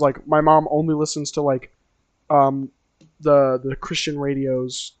existence because, like, my mom only listens to like, the Christian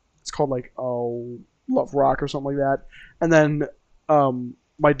radios. It's called like Love Rock or something like that. And then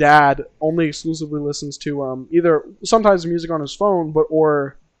my dad only exclusively listens to either sometimes music on his phone,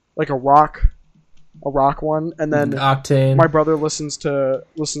 or like a rock one. And then Octane. my brother listens to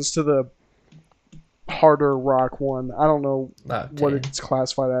the harder rock one. I don't know Octane. what it's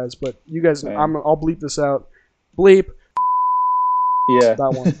classified as, but you guys, Man. I'll bleep this out. Bleep Yeah.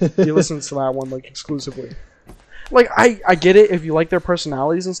 that one. He listens to that one like exclusively. Like I get it if you like their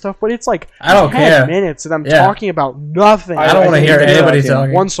personalities and stuff, but it's like I don't 10 care. minutes of them Yeah. talking about nothing. I don't want to think hear they're anybody talking.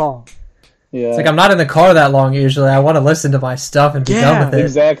 talking. one song. Yeah. It's like I'm not in the car that long usually. I want to listen to my stuff and be Yeah. done with it.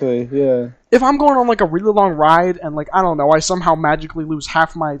 Exactly. Yeah. If I'm going on like a really long ride and like I don't know, I somehow magically lose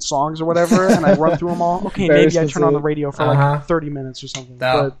half my songs or whatever, and I run through them all. Okay, Very maybe I turn on the specific. radio for Uh-huh. like 30 minutes or something.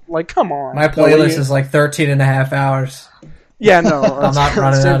 No. But like, come on. My No, what playlist you- is like 13 and a half hours. Yeah, no, I'm not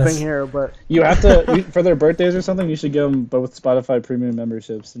running same out of thing here. But You have to for their birthdays or something. You should give them both Spotify premium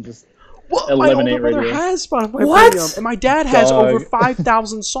memberships and just. well, my Eliminate older brother radio. has Spotify What? Premium, and my dad has Dog. over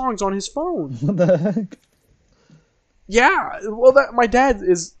 5,000 songs on his phone. What the heck? Yeah, well, my dad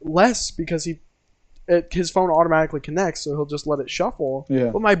is less because his phone automatically connects, so he'll just let it shuffle.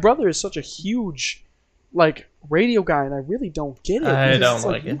 Yeah. But my brother is such a huge like radio guy, and I really don't get it. I because don't it's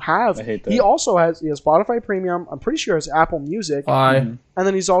like it. You have. I hate that. He also has Spotify Premium. I'm pretty sure he has Apple Music, Why? Mhm. and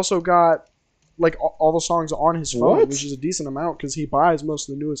then he's also got like all the songs on his phone, What? which is a decent amount because he buys most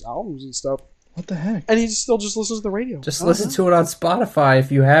of the newest albums and stuff. What the heck? And he still just listens to the radio. Just listen to it on Spotify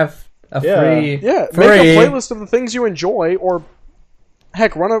if you have a free. Yeah, free. make a playlist of the things you enjoy, or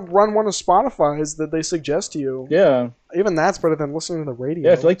heck, run one of Spotify's that they suggest to you. Yeah. Even that's better than listening to the radio.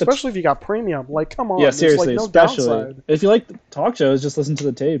 Yeah, if you like the- especially if you got premium. Like, come on, Yeah, there's, seriously, like, no especially downside. if you like the talk shows, just listen to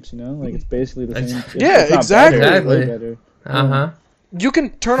the tapes. You know, like it's basically the same. Yeah, it's not exactly. better, it's way Exactly. better. Uh-huh. You can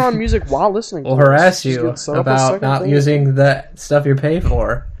turn on music while listening. We'll to it. harass Just you get set up a about second not thing. using the stuff you pay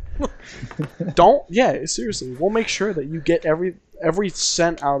for. Don't. Yeah, seriously. We'll make sure that you get every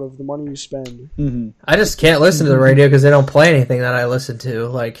cent out of the money you spend. Mm-hmm. I just can't listen to the radio because they don't play anything that I listen to.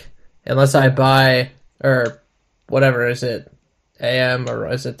 Like, unless I buy, or whatever, is it AM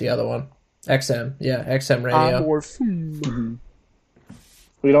or is it the other one? XM. Yeah, XM radio. Or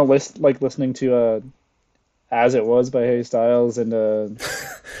We don't like listening to "As It Was" by Harry Styles and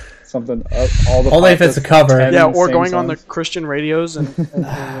something. All the Only if it's a cover. 10 yeah, or same going on the songs. Christian radios and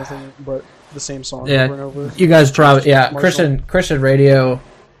nothing but the same song Yeah. over and over. You guys probably, yeah, Marshall. Christian radio.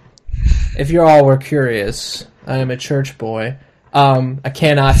 If you all were curious, I am a church boy. I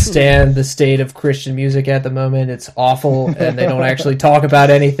cannot stand the state of Christian music at the moment. It's awful, and they don't actually talk about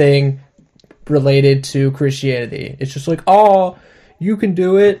anything related to Christianity. It's just like, oh, you can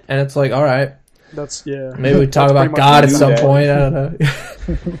do it, and it's like, all right, That's yeah. maybe we talk That's about pretty much God at do some that. point. I don't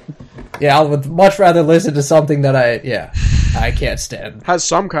know. Yeah, I would much rather listen to something that I can't stand. Has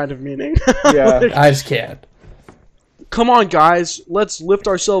some kind of meaning. Yeah. I just can't. Come on, guys, let's lift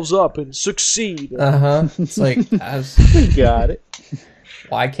ourselves up and succeed. It's like, Got it.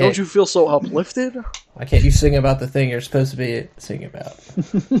 why Don't can't you feel so uplifted? why can't you sing about the thing you're supposed to be singing about?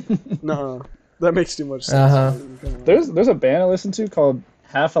 No, that makes too much sense. Uh-huh. Come on. There's a band I listened to called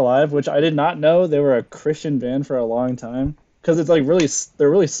Half Alive, which I did not know they were a Christian band for a long time. Because it's like they're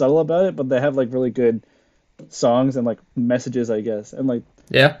really subtle about it, but they have like really good songs and like messages, I guess. And like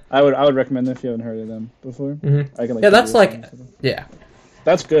Yeah, I would recommend them if you haven't heard of them before. Mhm. I can like Yeah, give that's you a like- song. yeah,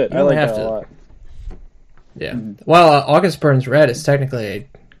 That's good. You I don't like have that to- a lot. yeah. Well, August Burns Red is technically a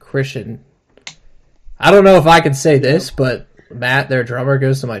Christian. I don't know if I can say this, but Matt, their drummer,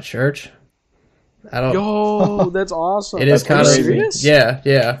 goes to my church. I don't. Yo, that's awesome. It is That's kind of crazy. serious?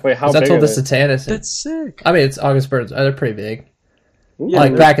 yeah. Wait, how 'Cause I big told are the they? satanist. That's sick. I mean, it's August Burns. They're pretty big, Ooh.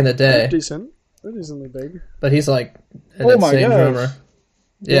 like they're- back in the They're day. decent. They're decently big. But he's like an Oh my insane gosh. drummer.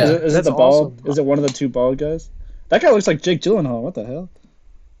 Yeah, Is it That's the bald? awesome. Is it one of the two bald guys? That guy looks like Jake Gyllenhaal. What the hell?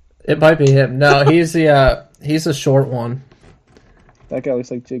 it might be him. No, he's the short one. That guy looks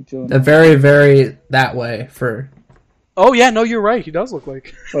like Jake Gyllenhaal. The very, very that way for. Oh yeah, no, you're right. He does look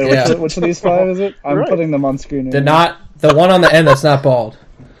like. Wait, Yeah. which of these five is it? I'm Right. putting them on screen. right The now. the one on the end that's not bald.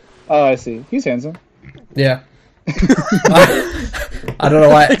 Oh, I see. He's handsome. Yeah. I don't know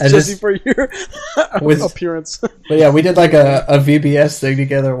why. I Jesse just, for your With- appearance. but yeah, we did like a VBS thing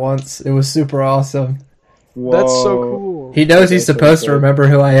together once. It was super awesome. Whoa. That's so cool. He knows he's That's so supposed to sick. remember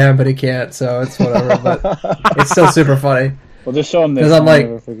who I am, but he can't, so it's whatever. But it's still super funny. Well, just show him this. 'Cause I'm and like-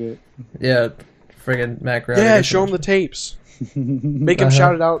 never forget. Yeah, friggin' Matt Groening. Yeah, show him the tapes. Make him Uh-huh.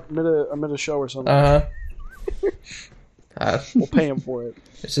 shout it out mid a show or something. We'll pay him for it.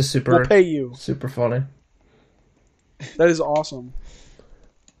 It's just We'll super, pay you. super funny. That is awesome.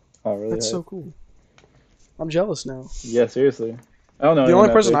 Oh, really? That's so cool. I'm jealous now. Yeah, seriously. I don't know. The anyone only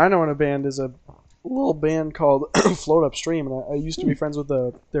that person big. I know in a band is a little band called Float Upstream, and I used to be friends with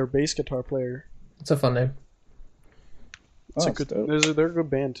their bass guitar player. It's a fun name. It's Oh, a good. that's dope. They're a good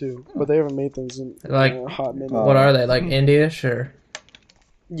band too, but they haven't made things in Like- a hot minute. Oh. What are they, like indie-ish or?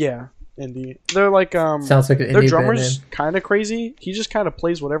 Yeah, indie. They're like Sounds like an indie their band drummer's name. kind of crazy. He just kind of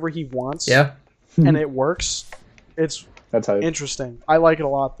plays whatever he wants. Yeah. and it works. It's That's how. interesting. I like it a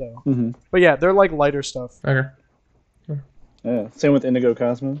lot though. Mm-hmm. But yeah, they're like lighter stuff. Okay. Yeah. Same with Indigo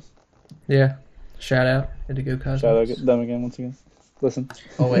Cosmos. Yeah. Shout out Indigo Cosmos. Shout out them again once again. Listen.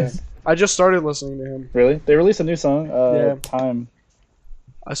 Always. I just started listening to him. Really? They released a new song. Yeah. Time.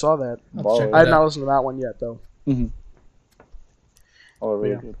 I saw that. I'll check Baller. I had it not out. listened to that one yet though. Mm-hmm. Oh,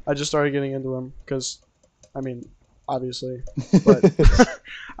 really Yeah. good. I just started getting into him because, I mean, obviously, but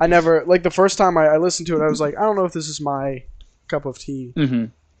I never like the first time I listened to it. I was like, I don't know if this is my cup of tea, Mm-hmm.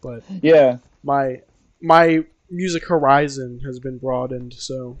 but Yeah. my music horizon has been broadened.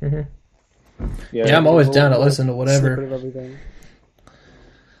 So Yeah, I'm always down to Little listen to snippet whatever. of everything.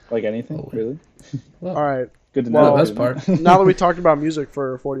 Like anything. Oh, Really. Well, All right. Good to Well, know. that's you know? part. Now that we talked about music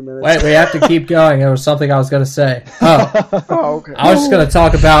for 40 minutes. Wait, we have to keep going. There was something I was going to say. Oh, Oh, okay. I was just going to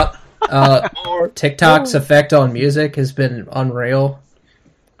talk about TikTok's effect on music has been unreal.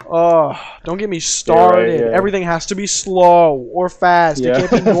 Oh, don't get me started. Yeah. Everything has to be slow or fast. Yeah. It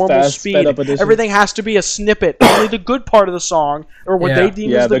can't be normal Fast, speed. sped up edition. Everything has to be a snippet. Only the good part of the song, or what Yeah. they deem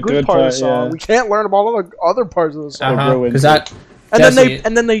Yeah, as the the good good part of the part, song. yeah. We can't learn about all the other parts of the song. grow Because into that.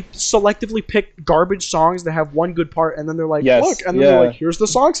 And then they selectively pick garbage songs that have one good part, and then they're like, Yes, look, and then they're yeah. like, here's the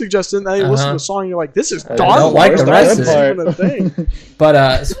song suggestion. And then you listen to Uh-huh. the song, and you're like, this is I dark. don't like the rest This of it. isn't a thing.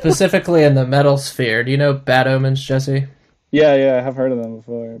 But specifically in the metal sphere, do you know Bad Omens, Jesse? Yeah, I have heard of them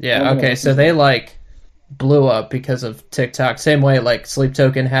before. I Yeah, don't okay, know. so they like blew up because of TikTok. Same way like Sleep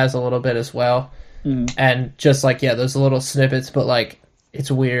Token has a little bit as well. Mhm. And just like, yeah, those little snippets, but like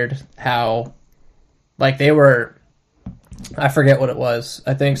it's weird how like they were, I forget what it was.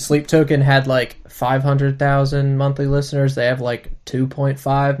 I think Sleep Token had like 500,000 monthly listeners. They have like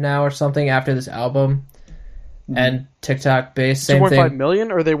 2.5 now or something after this album. And TikTok based, same 2.5 thing.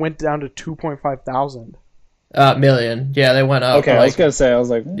 million, or they went down to 2.5 thousand. Million. Yeah, they went up. Okay, I like, was gonna say, I was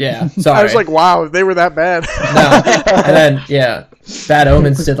like, yeah, sorry. I was like, wow, they were that bad. No. And then, yeah, Bad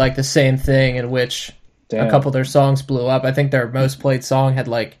Omens did like the same thing in which damn. a couple of their songs blew up. I think their most played song had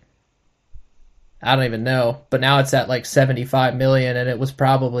like, I don't even know, but now it's at like 75 million, and it was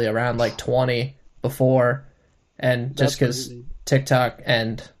probably around like 20 before. And just That's because crazy. TikTok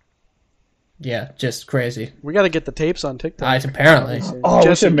and, yeah, just crazy. We got to get the tapes on TikTok. Apparently. Oh,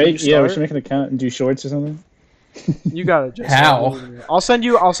 Jesse, we can you should start? make an account and do shorts or something. You got it. Jesse. How? I'll send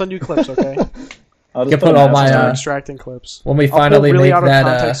you clips. Okay. I'll You just put all an my, asterisk. I'm extracting clips. When we I'll finally pull really make out of that,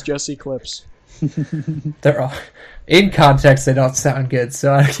 context Jesse clips. they're all, in context, they don't sound good,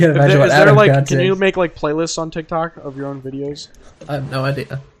 so I can't imagine what Is out there of like? context. Can you make like playlists on TikTok of your own videos? I have no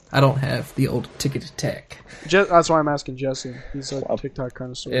idea. I don't have the old ticket tech. That's why I'm asking Jesse. He's a Wow. TikTok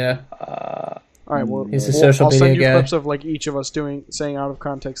kind of sort. Yeah. All right. Well, He's a social I'll send media you guy. clips of like each of us saying out of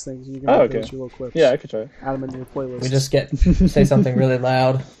context things. And you can Oh, make okay. those your little clips. Yeah, I could try. Add them in your playlist. We just say something really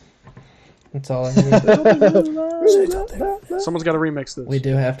loud. That's all I need. Someone's got to remix this. We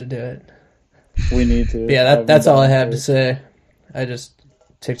do have to do it. We need to. But yeah, have that's them all I done have to first. say.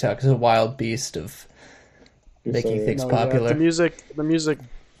 TikTok is a wild beast of You're making so things right. No, yeah, popular. the music,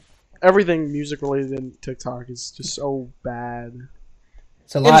 everything music related in TikTok is just so bad.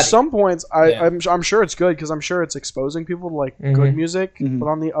 It's a In lot. some points, Yeah. I'm sure it's good because I'm sure it's exposing people to like Mhm. good music. Mhm. But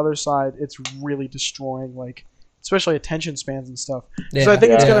on the other side, it's really destroying like especially attention spans and stuff. Yeah, So I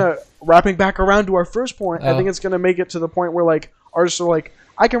think it's Yeah. gonna wrapping back around to our first point. I Oh. think it's gonna make it to the point where like artists are like,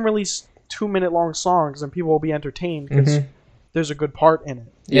 I can release 2-minute long songs and people will be entertained because Mhm. there's a good part in it.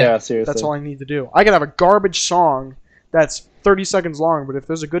 Yeah, seriously. That's all I need to do. I can have a garbage song that's 30 seconds long, but if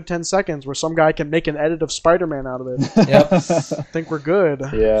there's a good 10 seconds where some guy can make an edit of Spider-Man out of it, Yep. I think we're good.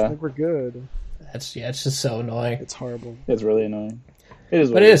 I Yeah, think we're good. It's just so annoying. It's horrible. it's really annoying. It is.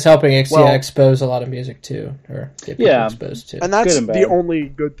 But what it is helping Well- expose a lot of music too, or get people Yeah. exposed to. And that's and the bad. only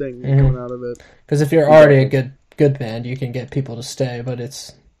good thing Mhm. coming out of it. Because if you're already a good band, you can get people to stay. But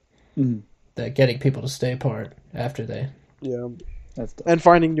it's Mhm. the getting people to stay part after they. Yeah. That's tough. And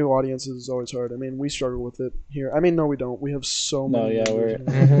finding new audiences is always hard. I mean, we struggle with it here. I mean, no, we don't. We have so No, many. yeah, new we're-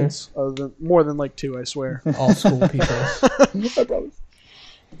 original audience, other than, more than like 2, I swear. All school people. I promise.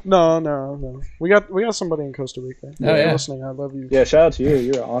 No. We got somebody in Costa Rica. If yeah. you're listening. I love you. Yeah, shout out to you.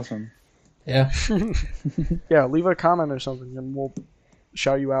 You're awesome. Yeah. Yeah, leave a comment or something, and we'll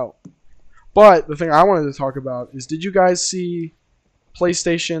shout you out. But the thing I wanted to talk about is, did you guys see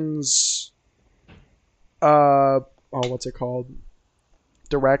PlayStation's what's it called?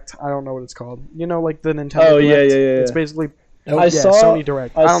 Direct. I don't know what it's called. You know, like the Nintendo. Oh, yeah, Direct? yeah. It's basically Nope. I yeah, saw Sony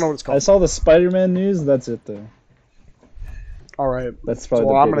Direct. I don't know what it's I called. saw the Spider-Man news. That's it though. All right. That's So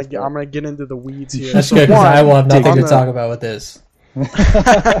probably I'm the gonna biggest I'm gonna get into the weeds here. That's So good because one, I will have nothing on to the- talk about with this.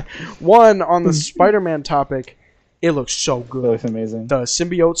 One on the Spider-Man topic, it looks so It good. looks amazing. The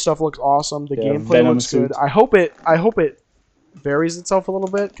symbiote stuff looks awesome. The Yeah, gameplay Venom looks good. suits. I hope it varies itself a little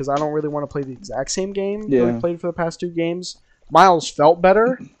bit because I don't really want to play the exact same game that Yeah. I played for the past 2 games. Miles felt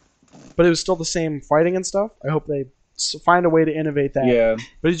better, but it was still the same fighting and stuff. I hope they find a way to innovate that. Yeah.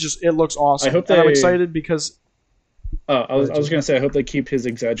 But it looks awesome. I hope and I'm they- excited because Oh, I was gonna say I hope they keep his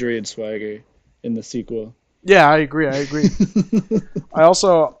exaggerated swagger in the sequel. yeah, I agree. I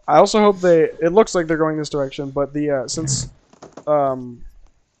also hope it looks like they're going this direction, but since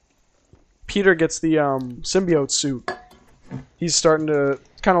Peter gets the symbiote suit, he's starting to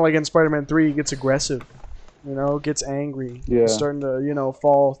kind of like in Spider-Man 3, he gets aggressive, gets angry. Yeah. He's starting to,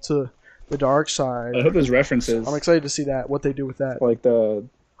 fall to the dark side. I hope there's references I'm excited to see what they do with that. like the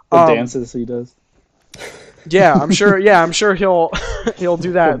Um, dances he does. Yeah, I'm sure he'll he'll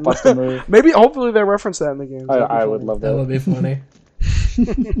do that. Bust a move. Maybe hopefully they reference that in the game. I would love That that. would be funny.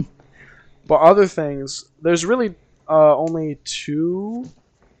 But other things, there's really only two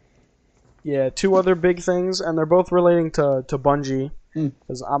other big things, and they're both relating to Bungie,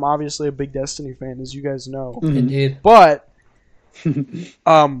 because I'm obviously a big Destiny fan, as you guys know. Indeed. But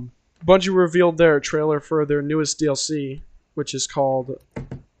Bungie revealed their trailer for their newest DLC, which is called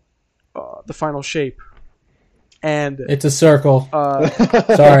The Final Shape. And It's a circle.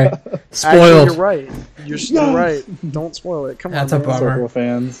 actually, Sorry. Spoiled. you're right. You're right. Don't spoil it. Come That's on, a man. bummer. Circle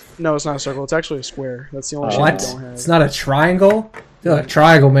fans. No, it's not a circle. It's actually a square. That's the only shape What? we don't have. It's not a triangle? I feel like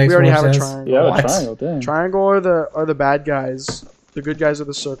triangle makes We already more have a sense. triangle. Yeah, a What? triangle. Dang. Triangle are the bad guys. The good guys are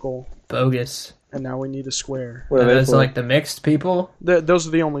the circle. Bogus. And now we need a square. What are And they those for? are like the mixed people. Those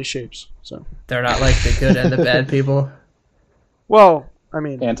are the only shapes. So, They're not like the good and the bad people. well, I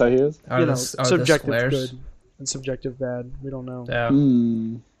mean, Anti-heroes? Are you the, know, are the subjective squares? good and subjective bad. We don't know. Yeah.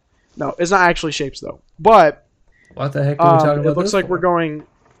 Hmm. No, it's not actually shapes though. But What the heck are we talking about? it looks this like for? we're going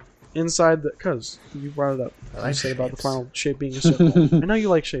inside the. Because you brought it up. I You like said about the shapes. final shape being a circle. I know you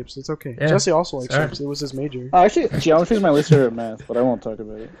like shapes. It's okay. Yeah, Jesse also likes sorry. shapes. It was his major. Actually, geometry is my least favorite math, but I won't talk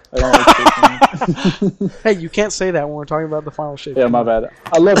about it. I don't like shapes. Hey, you can't say that when we're talking about the final shape. Yeah, my bad.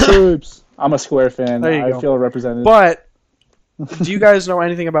 I love shapes. I'm a square fan. There you I go. feel represented. But do you guys know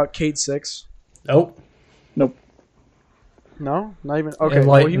anything about Cade 6? Nope. No, not even. Okay,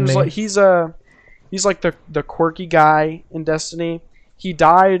 well, Enlighten he was me. like he's like the quirky guy in Destiny. He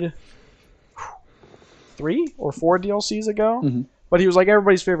died 3 or 4 DLCs ago, Mhm. but he was like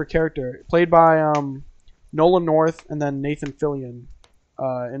everybody's favorite character, played by Nolan North and then Nathan Fillion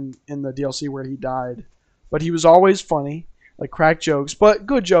in the DLC where he died. But he was always funny, like crack jokes, but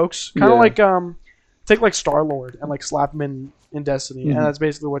good jokes, kind of Yeah. like take like Star-Lord and like slap him in Destiny, Mhm. and that's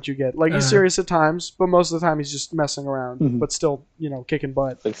basically what you get. Like he's Uh-huh. serious at times, but most of the time he's just messing around, Mhm. but still, kicking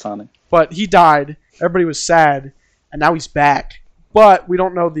butt. Like Sonic. But he died. Everybody was sad, and now he's back. But we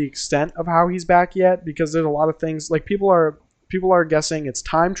don't know the extent of how he's back yet because there's a lot of things. Like people are guessing it's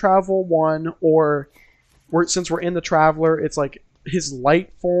time travel one, or since we're in the Traveler, it's like his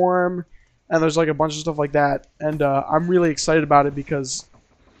light form, and there's like a bunch of stuff like that. And I'm really excited about it because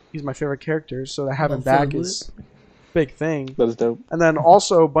he's my favorite character. So to have him back is a big thing. That is dope. And then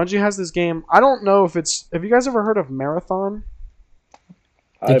also Bungie has this game. I don't know if it's. Have you guys ever heard of Marathon?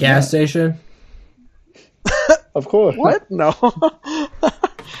 The I've gas not- station? Of course. What? No.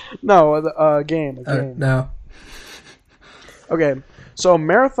 No, a game. No. Okay, so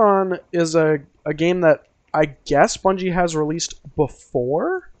Marathon is a game that I guess Bungie has released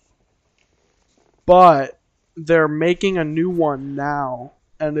before, but they're making a new one now,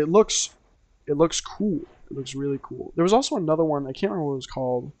 and it looks cool. It looks really cool. There was also another one, I can't remember what it was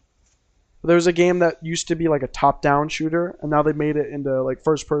called. But there was a game that used to be like a top-down shooter, and now they made it into like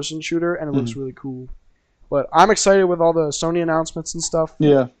first-person shooter, and it looks really cool. But I'm excited with all the Sony announcements and stuff,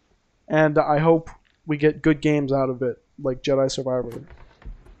 Yeah. and I hope we get good games out of it, like Jedi Survivor.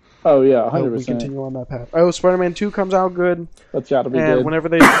 Oh yeah, I hope we 100%. continue on that path. Oh, Spider-Man 2 comes out good, That's got to be and good. whenever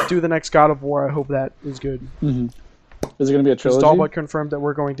they do the next God of War, I hope that is good. hmm Is it going to be a It's trilogy? all but confirmed that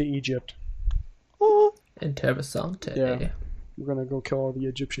we're going to Egypt. Interessante. Yeah. We're going to go kill all the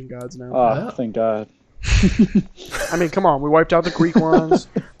Egyptian gods now. Oh, Yeah. thank God. I mean, come on. We wiped out the Greek ones,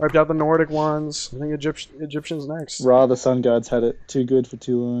 wiped out the Nordic ones. I think Egyptians next. Ra, the sun gods, had it too good for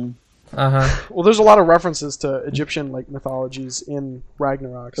too long. Uh-huh. Well, there's a lot of references to Egyptian like mythologies in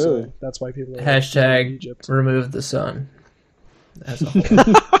Ragnarok, so Really? that's why people are Hashtag Egypt. remove the sun. As a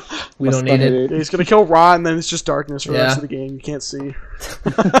whole. We don't need it. Yeah, he's gonna kill Ra, and then it's just darkness for the Yeah. rest of the game. You can't see. You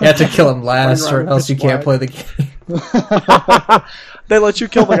have to kill him last, Run or around else you pitch can't black. play the game. They let you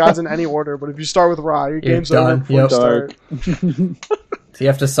kill the gods in any order, but if you start with Ra, your game's done. over before you Yep. start. So you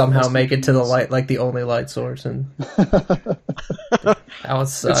have to somehow make it to the light, like the only light source, and that would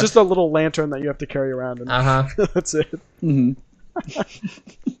suck. It's just a little lantern that you have to carry around, and Uh-huh. that's it. hmm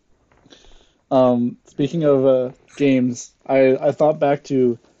Speaking of games, I thought back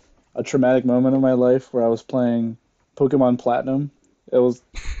to a traumatic moment of my life where I was playing Pokemon Platinum. It was,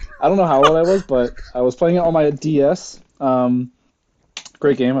 I don't know how old I was, but I was playing it on my DS.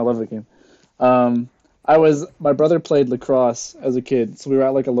 Great game. I love the game. My brother played lacrosse as a kid, so we were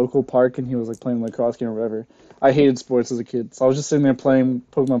at like a local park and he was like playing a lacrosse game or whatever. I hated sports as a kid, so I was just sitting there playing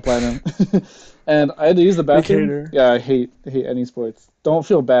Pokemon Platinum, and I had to use the bathroom. hater. Yeah, I hate any sports. Don't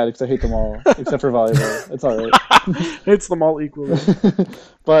feel bad because I hate them all except for volleyball. It's all right. It's them all equally.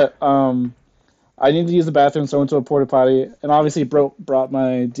 But I needed to use the bathroom, so I went to a porta potty, and obviously brought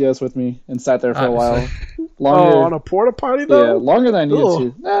my DS with me and sat there for a while. Longer, Oh, on a porta potty yeah, though. longer than I needed Ugh.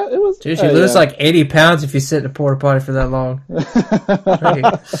 to. Nah, it was. Dude, you lose like 80 pounds if you sit in a porta potty for that long.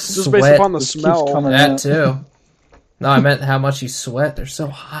 Just based upon the Just keeps smell. coming That out. too. No, I meant how much you sweat. They're so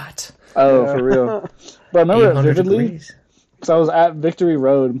hot. Oh, Yeah. for real. But I remember it 800 vividly degrees. because I was at Victory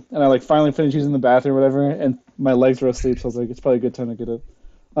Road and I like finally finished using the bathroom or whatever, and my legs were asleep, so I was like, it's probably a good time to get up.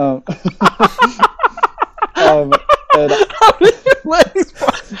 Um, and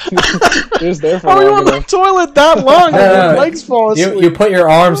it was there for How are you long on the enough. toilet that long? that No, your no. legs fall asleep. You put your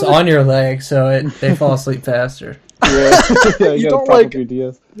arms on your legs so they fall asleep faster. Yeah, yeah, You you don't gotta prop like- up your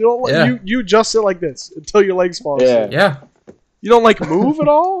DS. You don't. Yeah. You just sit like this until your legs fall Yeah. asleep. Yeah. You don't like move at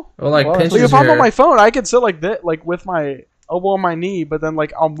all. Or like Well, pinches Like if I'm your... on my phone, I can sit like that, like with my elbow on my knee, but then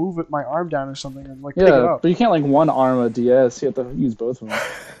like I'll move it my arm down or something and like pick it Yeah, up. but you can't like one arm a DS. You have to use both of them.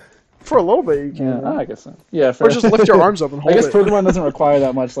 For a little bit, you can. Yeah, I guess so. Yeah, Or just lift your arms up and I hold guess it. Pokemon doesn't require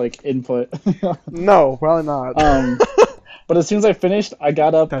that much like input. No, probably not. But as soon as I finished, I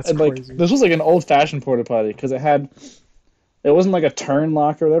got up That's and like crazy. this was like an old fashioned porta potty because it wasn't like a turn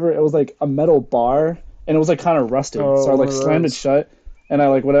lock or whatever. It was like a metal bar and it was like kind of rusted. Oh, So I like one of slammed it those. shut and I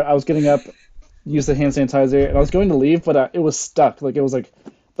like whatever. I was getting up, used the hand sanitizer, and I was going to leave, but it was stuck. Like it was like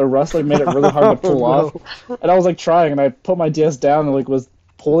the rust like made it really hard to pull Oh, off. And I was like trying, and I put my DS down and like was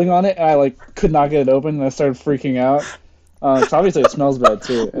pulling on it, and I like could not get it open, and I started freaking out. So obviously it smells bad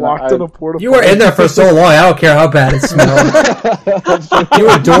too. And Locked in a porta. You were in there for so long, I don't care how bad it smelled. You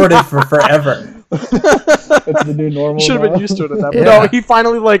adored it for forever. It's the new normal. Should have now. been used to it at that point. Yeah. No, he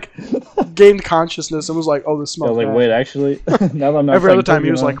finally like gained consciousness and was like, "Oh, this I smells was like, bad." wait, actually, now that I'm not Every other playing time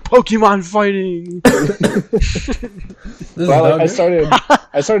he was Pokemon- like, "Pokemon fighting." This is Well, no I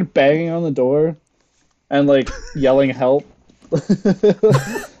good. started banging on the door, and like yelling help.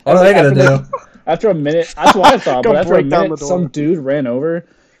 What are they gonna do? After a minute, that's what I thought. Go But after a break down minute, the door. some dude ran over,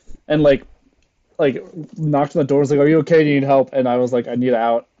 and like knocked on the door. Was like, "Are you okay? Do you need help?" And I was like, "I need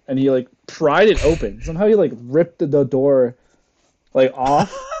out." And he like pried it open. Somehow he like ripped the door like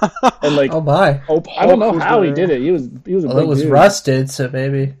off and like Oh my. I don't know Hulk was how he there. did it. He was a Well, big it was dude. rusted, so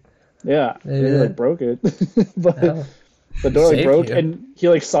maybe. Yeah, Maybe he that- like broke it, but Oh. the door like Saved broke, you. and he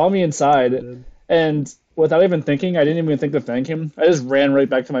like saw me inside, and without even thinking, I didn't even think to thank him. I just ran right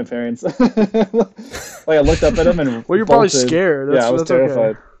back to my parents. Like I looked up at him and Well, you're probably bolted. scared. Yeah, I was That's okay.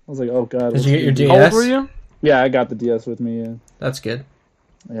 terrified. I was like, "Oh God!" Did you get your How old DS? were you? Yeah, I got the DS with me. Yeah, That's good.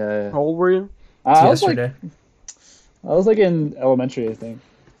 yeah. How old were you? I was like, Yesterday. I was like in elementary, I think.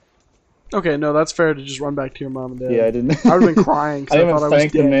 Okay, no, that's fair to just run back to your mom and dad. Yeah, I didn't. I would have been crying I because I, didn't thought I even was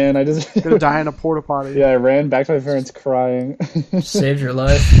thank them, dead. man. I just Gonna die in a porta potty. yeah, I ran back to my parents crying. Saved your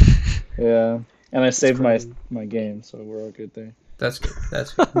life. Yeah, and I saved my crazy. game, so we're all good there. That's good.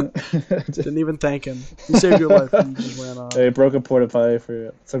 That's good. Didn't even thank him. He saved your life and you just ran off. I broke a porta potty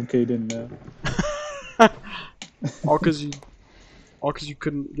for some kid you didn't know. All because you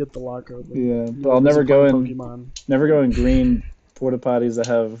couldn't get the lock open. Yeah, You but I'll were never busy go playing in. Pokemon. Never go in green porta potties that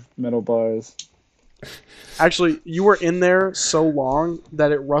have metal bars. Actually, you were in there so long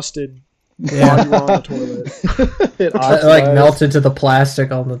that it rusted while Yeah. you were on the toilet. It It, like oxidized. melted to the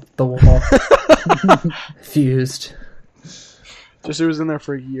plastic on the wall. Fused. Just it was in there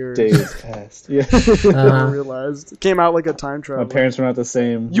for years. Days passed. Yeah, Never realized. It came out like a time my travel. parents were not the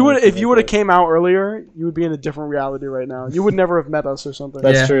same. You would if you would have Like came out earlier, you would be in a different reality right now. You would never have met us or something.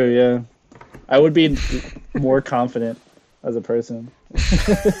 that. That's Yeah. true. Yeah, I would be more confident as a person.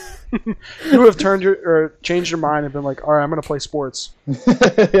 You would have changed your mind and been like, all right, I'm gonna play sports.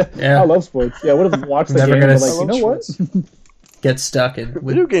 Yeah. I love sports. Yeah, I would have watched the Never game. gonna And s- like, you I know love what? Get stuck in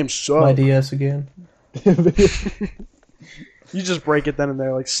Video with games my suck. DS again. You just break it then and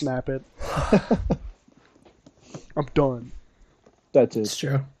there, like snap it. I'm done. That's It's it.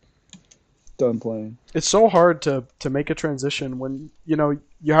 true. Done playing. It's so hard to make a transition when you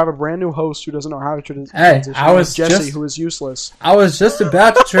have a brand new host who doesn't know how to transition. Hey, I was Jesse, just- who is useless. I was just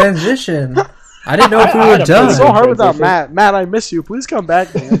about to transition. I didn't know if we I were had a done. It's so hard without transition. Matt. Matt, I miss you. Please come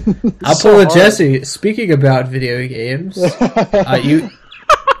back, man. I'll so pull a hard. Jesse. Speaking about video games,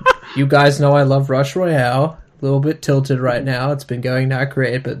 you guys know I love Rush Royale. A little bit tilted right now. It's been going not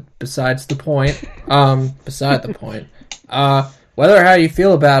great, but besides the point. Beside the point. Whether how you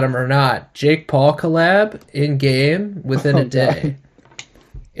feel about him or not, Jake Paul collab in game within a day.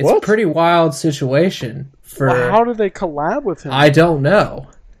 It's a What? pretty wild situation for. How did they collab with him? I don't know.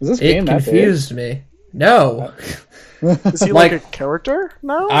 Is this It game that big? confused me. No, Is he like- like a character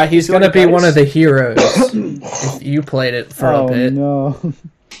now? he's Is he gonna like be Dice? one of the heroes. If you played it for Oh a bit, no!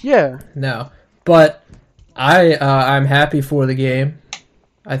 Yeah. no. But I'm happy for the game.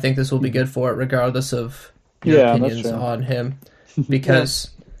 I think this will be good for it, regardless of your Yeah, that's opinions true. on him, because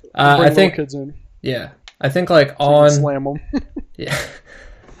Bring I little think kids in. I think like on Slam them. yeah,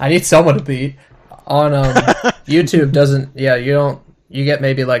 I need someone to beat on YouTube. Doesn't you get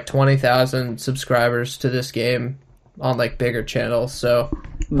maybe like 20,000 subscribers to this game on like bigger channels, so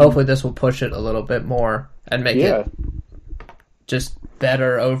hopefully this will push it a little bit more and make Yeah. it just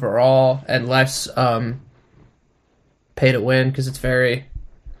better overall and less pay to win, because it's very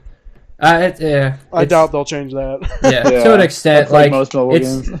I it's- doubt they'll change that. yeah, Yeah, to an extent. That's like Like most mobile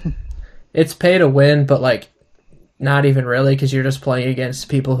it's games. it's pay to win, but like not even really, because you're just playing against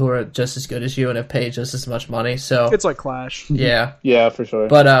people who are just as good as you and have paid just as much money. So It's like Clash. yeah, Yeah, for sure.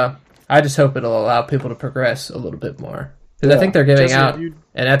 but I just hope it'll allow people to progress a little bit more, because I Yeah. think they're giving Jesse, out have you-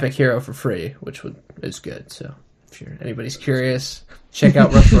 an Epic Hero for free, which is good. So if anybody's curious, check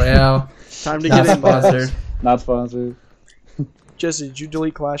out Rush Royale. Time to Not get in. sponsored. Not sponsored. Jesse, did you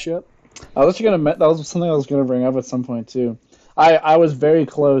delete Clash yet? I was actually that was something I was gonna bring up at some point too. I was very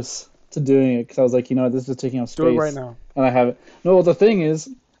close to doing it because I was like, this is taking up space. Do it right now. And I haven't. No, well, the thing is,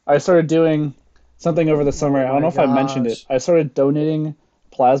 I started doing something over the summer. I don't my know if I mentioned gosh. it. I started donating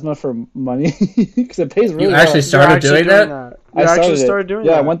plasma for money because it pays really You well. actually started doing that? You actually started doing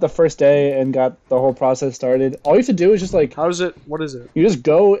that. Yeah, I went the first day and got the whole process started. All you have to do is just like How is it? What is it? you just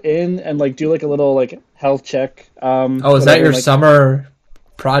go in and like do like a little like health check. Oh, is that whatever, your like, summer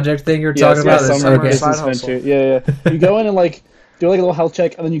project thing you're talking about? summer summer Okay. business side hustle. venture. Yeah. You go in and like do like a little health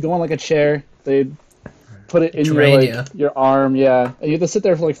check, and then you go on like a chair. They put it in your Drain like ya. your arm, yeah, and you have to sit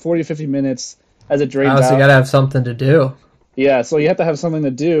there for like 40 50 minutes as it drains Oh, so out. you gotta have something to do. Yeah, so you have to have something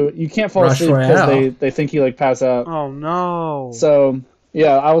to do. You can't fall Rush asleep because Royale. they think you like pass out. Oh no! So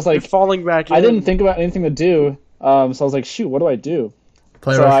yeah, I was You're like, falling back in. I didn't think about anything to do. So I was like, shoot, what do I do?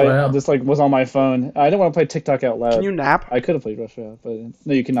 Play So Rush I Royale. just like was on my phone. I didn't want to play TikTok out loud. Can you nap? I could have played Rush Royale, but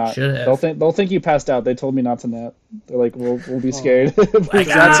no, you cannot. Should have. They'll think you passed out. They told me not to nap. They're like, we'll Oh. be scared. That's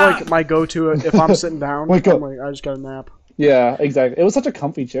like my go-to if I'm sitting down. Wake I'm up. like, I just got to nap. Yeah, exactly. It was such a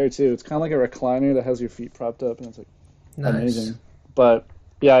comfy chair too. It's kind of like a recliner that has your feet propped up, and it's like Nice. amazing. But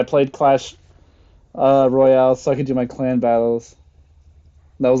yeah, I played Clash Royale so I could do my clan battles.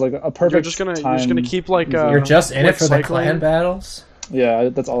 That was like a perfect. You're just gonna keep like. You're just in like it for the cycling. clan battles? Yeah,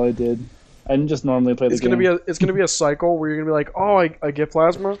 that's all I did. I didn't just normally play the It's game. gonna be a cycle where you're gonna be like, oh, I get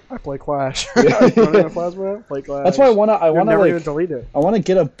plasma, I play Clash. I don't get plasma, I play Clash. That's why I wanna You're never like gonna delete it. I want to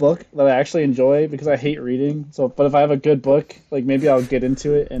get a book that I actually enjoy because I hate reading. So, but if I have a good book, like maybe I'll get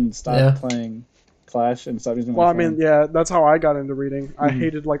into it and stop Yeah. playing Clash and stop using my Well, I phone. mean, yeah, that's how I got into reading. I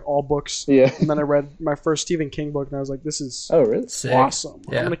hated like all books, Yeah. and then I read my first Stephen King book, and I was like, this is Oh, really? Sick. awesome.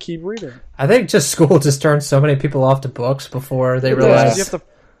 Yeah. I'm gonna keep reading. I think just school just turned so many people off to books before they Yeah. realized You have to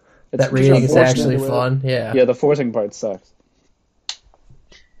It's that reading is unfortunate. actually to it. fun. Yeah. Yeah, the forcing part sucks.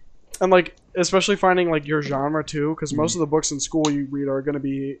 And like, especially finding like your genre too, because most of the books in school you read are going to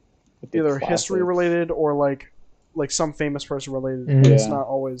be With the either classics. history related or like some famous person related. Mhm. It's Yeah. not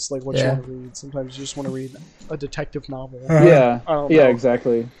always like what Yeah. you want to read. Sometimes you just want to read a detective novel. Yeah, I don't yeah, know.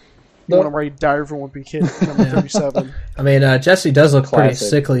 exactly. You want to write Diary from a Wimpy Kid, number 37. I mean, Jesse does look pretty Classic.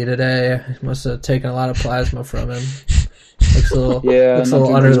 sickly today. Must have taken a lot of plasma from him. Looks a little, Yeah, looks a not little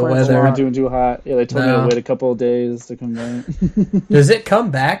doing under too the much, weather. Not doing too hot. Yeah, they told me No. to wait a couple of days to come back. Does it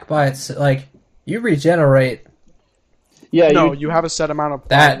come back by its like you regenerate Yeah, No, you, you have a set amount of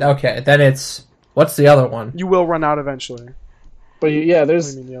that? plasma. Okay, then it's what's the other one? You will run out eventually. but yeah, What do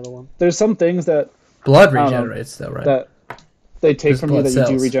there's you mean the other one? some things that Blood I don't know. regenerates though, right? that they take Just from you blood that you do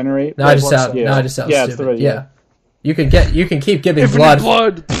cells. regenerate. No, I just blood sound. cells. No, I just sound Yeah, it's stupid. the- Yeah. yeah. You can keep giving Infinite blood.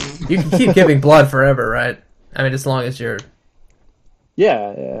 blood. You can keep giving blood forever, right? I mean, as long as you're.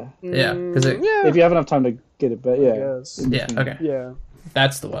 Yeah. Yeah, 'cause it- yeah. If you have enough time to get it, but yeah. guess. in Yeah. between. Okay. Yeah.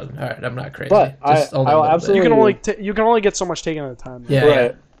 That's the one. All right, I'm not crazy. But Just I- only a I'll little bit. absolutely- You can only get so much taken at a time. Yeah.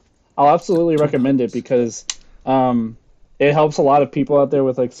 Right. I'll absolutely recommend it because it helps a lot of people out there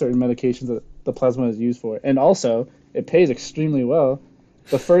with like certain medications that the plasma is used for, and also it pays extremely well.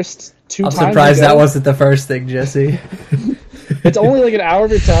 The first two I'm times surprised you go, that wasn't the first thing, Jesse. It's only like an hour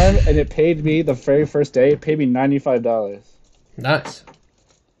of your time, and it paid me the very first day. It paid me $95. Nice.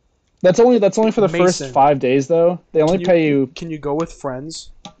 That's only for the Mason. first 5 days though. They only pay you. Can you go with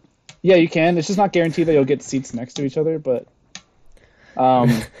friends? Yeah, you can. It's just not guaranteed that you'll get seats next to each other, but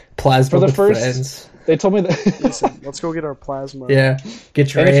Plasma For the with first- friends. they told me that. Listen, let's go get our plasma. Yeah. Get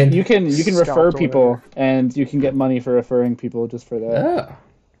And trained. if you can Scalped refer or people, whatever. and you can get money for referring people just for that. Oh.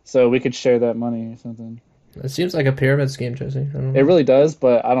 So we could share that money or something. It seems like a pyramid scheme, Jesse. I don't know. It really does,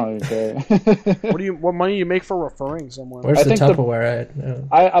 but I don't even care. What money do you make for referring someone? Where's I the think the- Tupperware at? Oh.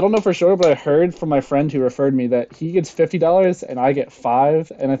 I don't know for sure, but I heard from my friend who referred me that he gets $50 and I get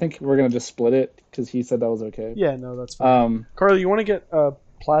 $5, and I think we're gonna just split it because he said that was okay. Yeah, no, that's fine. Carly, you want to get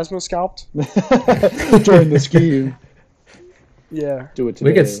plasma scalped? Join the scheme. Yeah. Do it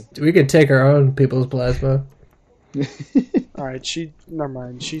We today. we could take our own people's plasma. All right. Never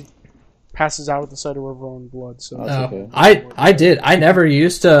mind. passes out at the sight of her own blood. So That's okay. I did. I never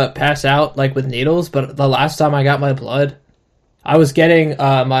used to pass out like with needles, but the last time I got my blood, I was getting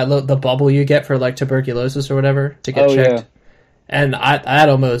the bubble you get for like tuberculosis or whatever to get checked, Yeah. and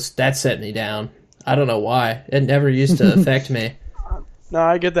that set me down. I don't know why. It never used to affect me. no,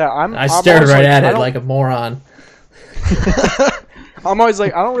 I get that. I stared always right at I it don't- like a moron. I'm always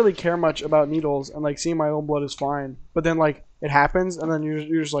like, I don't really care much about needles, and like seeing my own blood is fine. But then like it happens, and then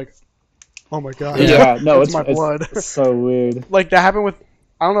you're just like, oh my god, Yeah, no, it's my blood. It's so weird. Like that happened with.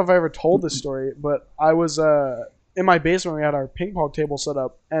 I don't know if I ever told this story, but I was in my basement. We had our ping pong table set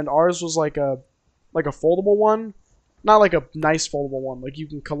up, and ours was like a foldable one, not like a nice foldable one. Like you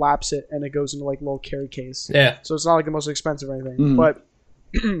can collapse it, and it goes into like a little carry case. Yeah. So it's not like the most expensive or anything. Mhm. But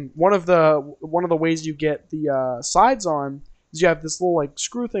one of the ways you get the sides on is you have this little like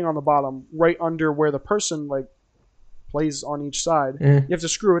screw thing on the bottom, right under where the person like plays on each side. Mm. You have to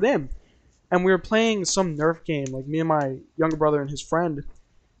screw it in. And we were playing some Nerf game, like me and my younger brother and his friend,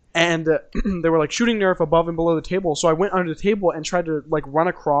 and they were like shooting Nerf above and below the table. So I went under the table and tried to like run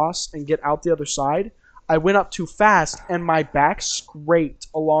across and get out the other side. I went up too fast, and my back scraped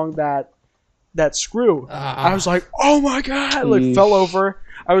along that screw. I was like, "Oh my god!" I like Yeesh. fell over.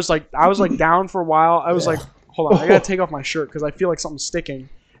 I was like down for a while. I was like, "Hold on, I gotta take off my shirt because I feel like something's sticking."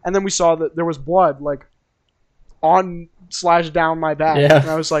 And then we saw that there was blood like on / down my back, Yeah. and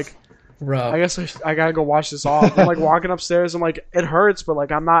I was like, Rough. "I guess I gotta go wash this off." I'm like walking upstairs. I'm like, "It hurts, but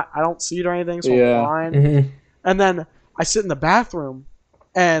like I don't see it or anything, so Yeah. I'm fine." Mhm. And then I sit in the bathroom,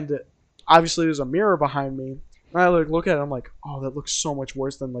 and obviously there's a mirror behind me. And I like look at it, I'm like, oh, that looks so much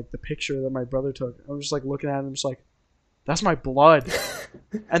worse than like the picture that my brother took. I'm just like looking at it, and I'm just like, that's my blood.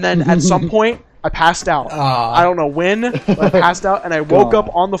 And then at some point, I passed out. I don't know when, but I passed out, and I woke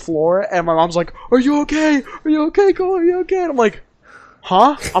up on the floor, and my mom's like, "Are you okay? Are you okay, Cole? Are you okay?" And I'm like,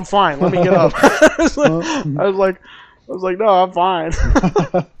 "Huh? I'm fine. Let me get up." I was like, "No, I'm fine."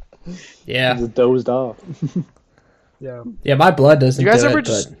 Yeah. Just dozed off. Yeah. Yeah, my blood doesn't You guys do ever it,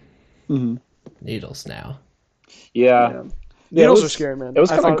 just- but Mhm. needles now. Yeah. Yeah. Yeah, Needles it are was- scary, man. it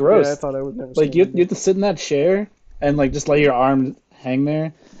was I kinda thought- gross. Yeah, I thought I would never. Like see you them. have to sit in that chair and like just let your arm hang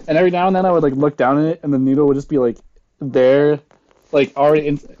there, and every now and then I would like look down at it, and the needle would just be like there, like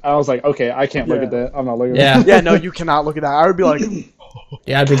already. I was like, okay, I can't look Yeah. at that. I'm not looking. Yeah. At Yeah, no, you cannot look at that. I would be like,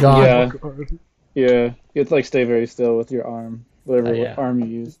 Yeah, I'd be gone. Yeah. God. that. Yeah. You have to like stay very still with your arm, whatever Yeah. arm you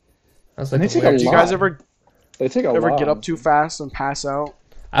use. That's And like they a take a weird- Do you lot. guys ever They take a lot. get up too fast and pass out?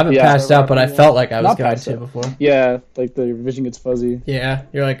 I haven't Yeah. passed out, but I felt like I was Not going passed to out. before. Yeah, like the vision gets fuzzy. Yeah,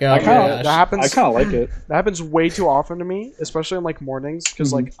 you're like, oh I my kinda- That gosh. happens. I kind of like it. That happens way too often to me, especially in like mornings,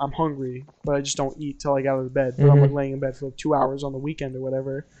 because Mhm. like I'm hungry, but I just don't eat till I get out of bed. But I'm Mhm. like laying in bed for like 2 hours on the weekend or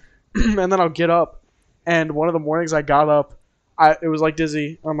whatever, and then I'll get up. And one of the mornings I got up, it was like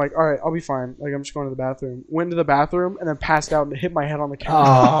dizzy. I'm like, all right, I'll be fine. Like I'm just going to the bathroom. Went to the bathroom and then passed out and hit my head on the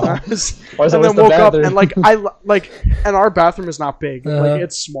counter. Oh. And I was- Why is and that then the woke up bathroom? and like and our bathroom is not big. Uh-huh. Like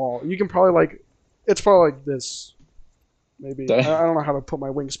it's small. You can probably like it's probably like this. Maybe I Dang. don't know how to put my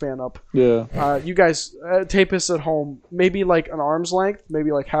wingspan up. Yeah. You guys tape us at home. Maybe like an arm's length,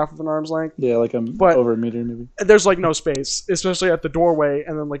 maybe like half of an arm's length. Yeah, like I'm But- over a meter maybe. And there's like no space, especially at the doorway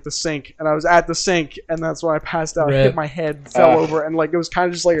and then like the sink. And I was at the sink, and that's when I passed out, Rip. hit my head, fell Ah. over, and like it was kind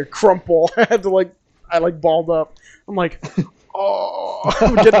of just like a crumple. I had to I balled up. I'm like, oh,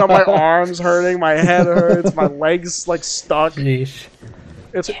 I'm getting on my arms hurting, my head hurts, my legs like stuck. Sheesh.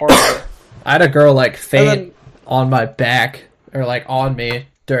 It's horrible. I had a girl like faint then- on my back or like on me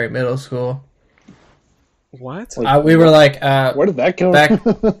during middle school. What? Like, We were like, where did that go? back-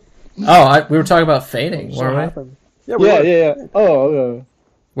 we were talking about fainting, What weren't we? happened? Yeah, we yeah, were. yeah, yeah. Oh,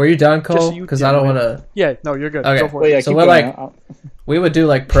 Were you done, Cole? Jesse, you Because did, I don't right? want to. Yeah, no, you're good. Okay. Go for wait, it. yeah. So keep we're going. like- We would do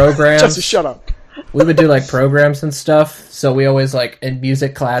like programs. Jesse, shut up. We would do like programs and stuff. So we always like in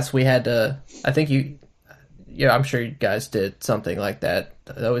music class we had to. I think I'm sure you guys did something like that.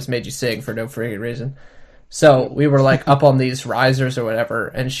 It always made you sing for no freaking reason. So we were like up on these risers or whatever,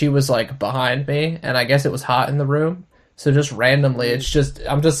 and she was like behind me, and I guess it was hot in the room. So just randomly,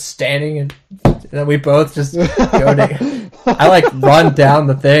 I'm just standing, and then we both just go to. I like run down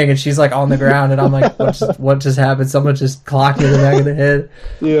the thing, and she's like on the ground, and I'm like, what just happened? Someone just clocked me in the back of the head.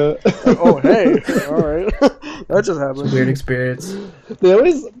 Yeah. Oh, hey. All right. That just happened. Weird experience. They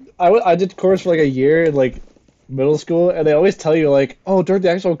always. I did chorus for like a year in like middle school, and they always tell you like, oh, during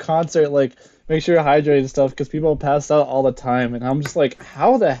the actual concert, like make sure you're hydrated and stuff because people pass out all the time, and I'm just like,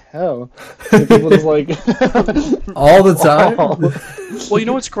 how the hell? And people just like All the time? Well, you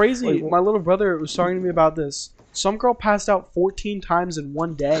know what's crazy? My little brother was talking to me about this. some girl passed out 14 times in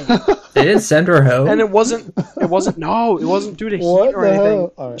one day. They didn't send her home. And it wasn't due to heat What or the anything.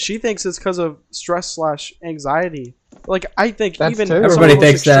 hell? All right. She thinks it's because of stress/anxiety. Like, I think That's even terrible. some Everybody of those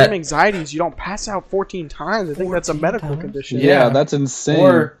thinks extreme that. anxieties, you don't pass out 14 times. I think that's a 14 medical times? condition. Yeah, that's insane.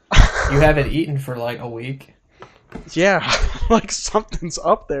 Or you haven't eaten for like a week. Yeah, like something's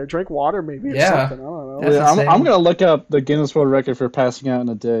up there. Drink water maybe or Yeah. something. I don't know. That's Yeah, I'm insane. gonna look up the Guinness World Record for passing out in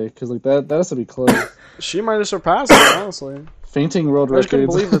a day because like that has to be close. She might have surpassed it, honestly. Fainting world I just couldn't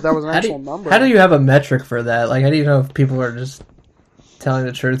records. believe that was an How do, actual you, number. how do you have a metric for that? Like, how do you know if people are just telling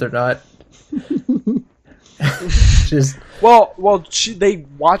the truth or not? Just Well, they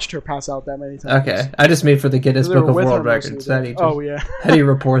watched her pass out that many times. okay. I just mean for the Guinness They were Book of with her World most of Records. the How day. do you, Oh, yeah. how do you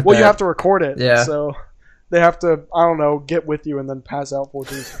report Well, that? you have to record it. Yeah. So they have to, I don't know, get with you and then pass out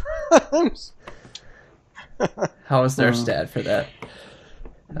 14 times. How is there a stat for that?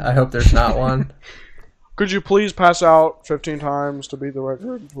 I hope there's not one. Could you please pass out 15 times to beat the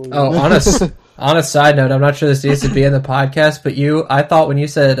record? Please? Oh, on a side note, I'm not sure this needs to be in the podcast, but I thought when you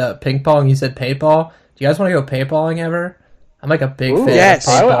said ping pong, you said paintball. Do you guys want to go paintballing ever? I'm like a big Ooh, fan yes.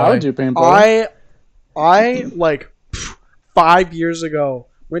 of I paintballing. would do paintball. I like 5 years ago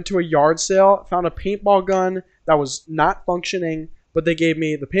went to a yard sale, found a paintball gun that was not functioning, but they gave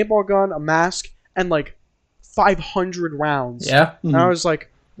me the paintball gun, a mask, and like 500 rounds. Yeah? And I was like,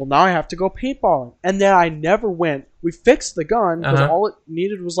 well, now I have to go paintballing. And then I never went. We fixed the gun because all it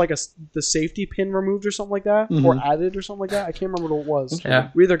needed was like the safety pin removed or something like that, or added or something like that. I can't remember what it was. Yeah.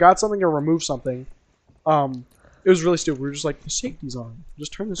 We either got something or removed something. It was really stupid. We were just like, the safety's on.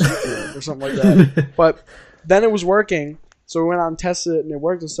 Just turn the safety on or something like that. But then it was working. So we went out and tested it, and it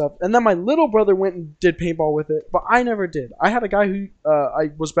worked and stuff. And then my little brother went and did paintball with it, but I never did. I had a guy who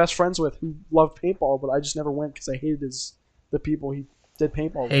I was best friends with who loved paintball, but I just never went because I hated the people he did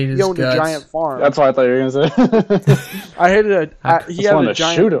paintball with. Hated He his owned guts. a giant farm. That's what I thought you were gonna say. I hated he had a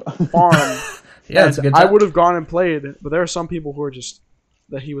giant farm. Yeah, it's a and good I time. would have gone and played, but there are some people who are just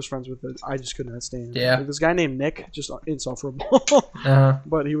that he was friends with that I just could not stand. Yeah. Like this guy named Nick, just insufferable. Uh-huh.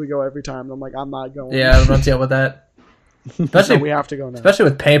 But he would go every time. And I'm like, I'm not going. Yeah, I'm not deal with that. So Especially, we have to go now. especially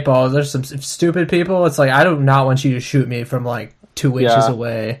with paintball, there's some stupid people. It's like, I do not want you to shoot me from like 2 inches Yeah.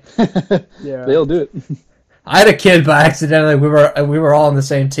 away. Yeah. They'll do it. I had a kid by accidentally. We were all on the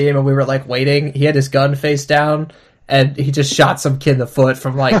same team, and we were like waiting. He had his gun face down, and he just shot some kid in the foot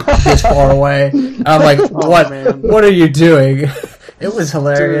from like this far away. I'm like, what? man. What are you doing? It was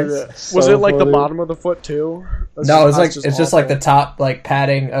hilarious. Dude, So was it like the funny. bottom of the foot too? No, it's That's like it's just like the awful. top like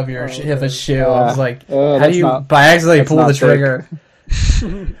padding of your of a shoe. I was like, how do that's you not- by accidentally that's pull not the thick. trigger?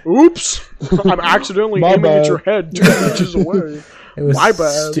 Oops! I'm accidentally My aiming at bad. your head 2 inches away. It was My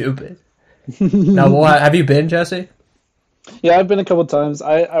bad. stupid. Now, what have you been, Jesse? Yeah, I've been a couple times.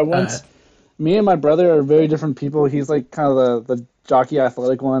 I once. Me and my brother are very different people. He's like kind of the jockey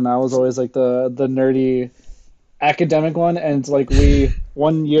athletic one. I was always like the nerdy academic one. And like we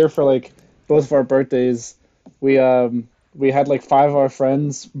 1 year for like both of our birthdays, we had like 5 of our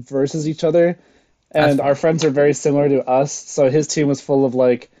friends versus each other, and our friends are very similar to us. So his team was full of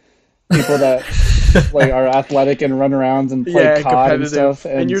like people that like are athletic and run around and play Yeah, COD and competitive. stuff.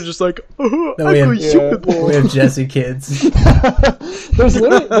 And you're just like, No, I we go have- stupid Yeah. ball. We have Jesse kids. There's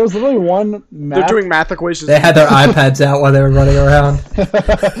literally one They're map. doing math equations. They had their iPads out while they were running around.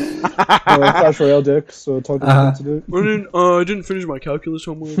 Clash Royale dicks. So talking about to do. I didn't finish my calculus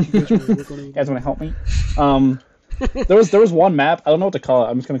homework. You guys wanna work on it? You guys want to help me? There was one map. I don't know what to call it.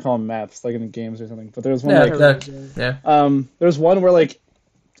 I'm just gonna call them maps, like in the games or something. But there was one Yeah, like yeah. there was one where like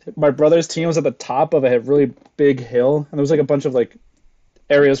my brother's team was at the top of a really big hill, and there was like a bunch of like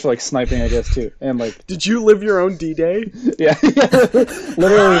areas for like sniping, I guess too, and like Did you live your own D-Day? yeah,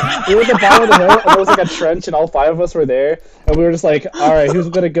 literally we were at the bottom of the hill, and there was like a trench, and all 5 of us were there, and we were just like, all right, who's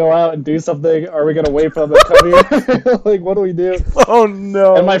gonna go out and do something? Are we gonna wait for them to come here? Like, what do we do? Oh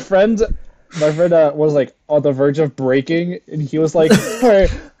no! And my friend was like on the verge of breaking, and he was like, all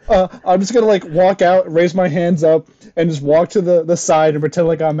right, I'm just gonna like walk out, raise my hands up, and just walk to the side and pretend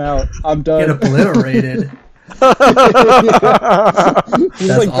like I'm out. I'm done. Get obliterated. He just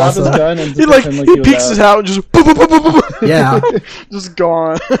That's like dropped his awesome. gun and just he like pretend he was peeks out. his out and just boop, boop, boop, boop, boop, Yeah. just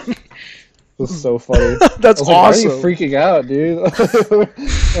gone. It was so funny. That's I was like, why are you awesome. freaking out, dude?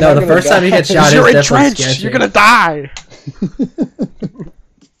 No, the first time you get shot You're is definitely entrenched. sketchy. You're gonna die.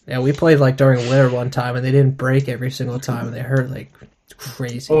 Yeah, we played like during winter one time, and they didn't break every single time, and they hurt like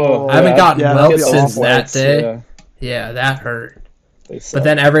crazy. Oh, I haven't yeah. gotten Yeah, well that'd be since awful. that day. Yeah, Yeah, that hurt. they suck. But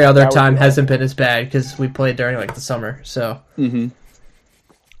then every other That would time be hasn't been as bad because we played during like the summer. So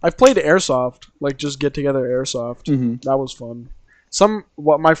I've played airsoft, like just get together airsoft. Mhm. That was fun.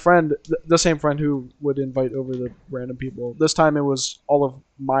 my friend, the same friend who would invite over the random people. This time it was all of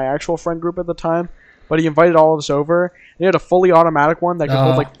my actual friend group at the time, but he invited all of us over. And he had a fully automatic one that could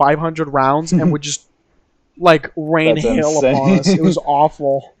hold like 500 rounds and would just like rain That's hail insane. upon us. It was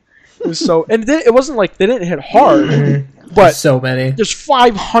awful. It was so, and it wasn't like they didn't hit hard, but So many. just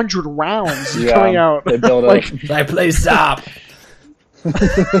 500 rounds Yeah, coming out. They build Like, up. Like, please stop.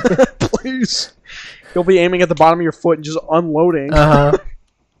 please. You'll be aiming at the bottom of your foot and just unloading. Uh huh.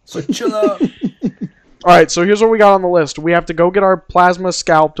 So chill out. All right, so here's what we got on the list. We have to go get our plasma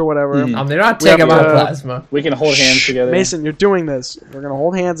scalped or whatever. Mhm. They're not We have taking my to- plasma. We can hold hands together. Mason, you're doing this. We're gonna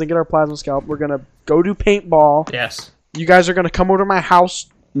hold hands and get our plasma scalped. We're gonna go do paintball. Yes, You guys are gonna come over to my house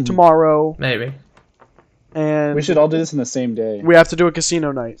Mhm. tomorrow, maybe. and We should all do this in the same day. we have to do a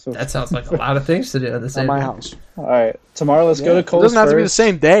casino night So, That sounds like a lot of things to do at the at same my time. house. all right, tomorrow let's go to It Cole's doesn't have to be the first.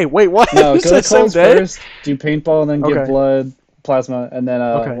 same day. Wait, what? No, You go said to Cole's same day? first. Do paintball and then Okay. get blood, plasma, and then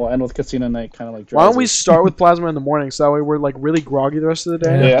Okay. we'll end with casino night, kind of like. Why don't we drowsy. start with plasma in the morning so that way we're like really groggy the rest of the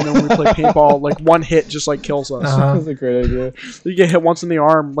day, Yeah. and then when we play paintball, like one hit just like kills us. Uh-huh. That's a great idea. You get hit once in the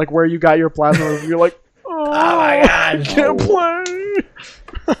arm, like where you got your plasma. You're like, oh, my God. I can't play.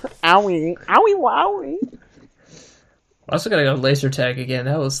 Owie, owie, wowie. We're also gonna go laser tag again.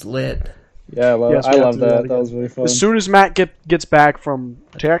 That was lit. Yeah, Yes, I we have love to do that that. again. That was really fun. As soon as Matt gets back from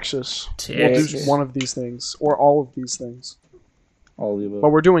Texas, we'll do Texas. one of these things or all of these things. All of you. But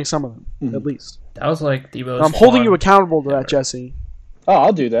we're doing some of them Mhm. at least. That was like the most. I'm holding fun. you accountable to ever. that, Jesse. Oh,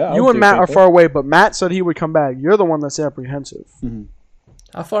 I'll do that. You and Matt are far away, but Matt said he would come back. You're the one that's apprehensive.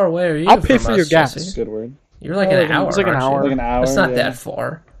 How far away are you? I'll pay from for us, your gas. Jesse? Good word. You're like Oh, an hour. it's like an aren't hour. you? Like an hour. That's not yeah. that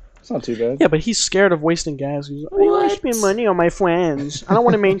far. It's not too bad. Yeah, but he's scared of wasting gas. He's like, I want to spend money on my friends. I don't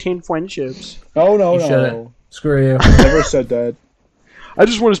want to maintain friendships. No, no, You no. shouldn't. Screw you. Never said that. I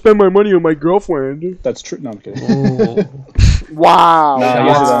just want to spend my money on my girlfriend. That's true. No, I'm kidding. Ooh, Wow. Nah, shots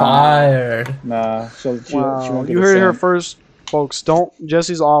usually don't. fired. Nah, she Wow. won't get You the heard it here same. first, folks. Don't.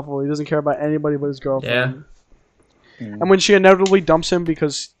 Jesse's awful. He doesn't care about anybody but his girlfriend. Yeah. And when she inevitably dumps him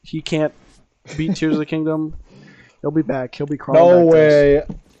because he can't beat Tears of the Kingdom, he'll be back. He'll be crawling No back to us.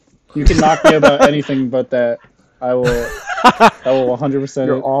 way. You can knock me about anything but that. I will 100%.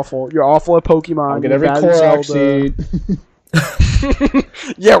 You're awful. You're awful at Pokemon. I'll get You're every bad at Korok Zelda. seed.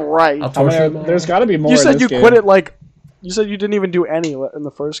 Yeah, right. I'll torture you more. There's got to be more. You in said this you game. quit it like. You said you didn't even do any in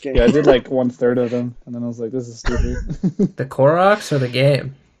the first game. Yeah, I did like 1/3 of them, and then I was like, "This is stupid." The Koroks or the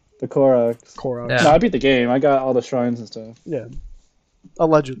game? The Koroks. Korok. Yeah. No, I beat the game. I got all the shrines and stuff. Yeah.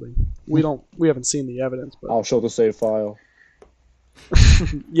 Allegedly. We haven't seen the evidence, but I'll show the save file.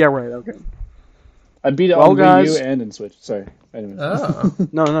 yeah, right. Okay. I beat it Well, on Wii guys- U and in Switch. Sorry. Anyways. Oh,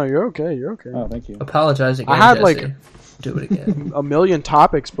 No, you're okay. You're okay. Oh, thank you. apologize again, I had, Jesse. like- Do it again. A million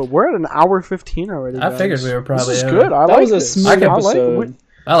topics, but we're at an hour 15 already. I guys. figured we were probably This is over. good. I That like was a this. smooth I can- episode.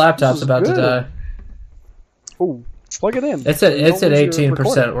 My laptop's is about to good. die. Oh, plug it in. It's at You don't lose your 18%.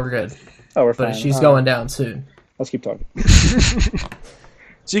 recording. We're good, Oh, we're but fine. she's All going right. down soon. Let's keep talking.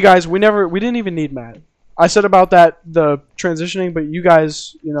 So you guys, we didn't even need Matt. I said about that the transitioning, but you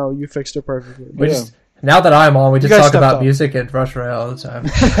guys, you fixed it perfectly. We Yeah. just now that I'm on, we just guys talk stepped about up. music and Rush Royale all the time.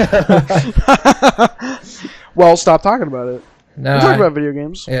 Well, stop talking about it. No, We're talking about video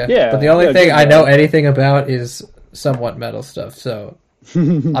games. yeah. Yeah, But the only yeah, thing good I know job. anything about is somewhat metal stuff. So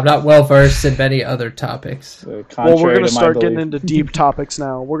I'm not well versed in many other topics. Well, we're Contrary gonna to my start getting belief. into deep topics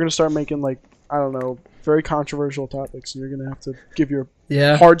now. We're gonna start making very controversial topics, and you're gonna have to give your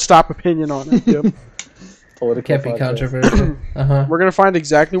Yeah, hard stop opinion on it. Yep. Political can't be podcast. controversial. Uh huh. We're gonna find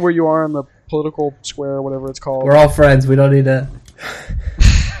exactly where you are on the political square, or whatever it's called, We're all friends. We don't need to.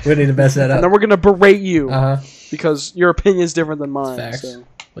 we don't need to mess that and then up. we're gonna berate you Uh huh. because your opinion is different than mine. Facts. So.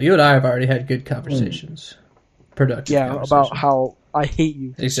 Well, you and I have already had good conversations. Productive. Yeah, conversations. about how I hate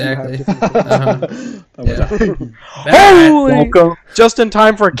you. 'cause you have Exactly. different opinions. Uh-huh. Yeah. Holy! Welcome, Just in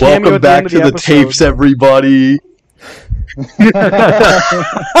time for a cameo welcome at the back end of to the the episode. tapes, everybody.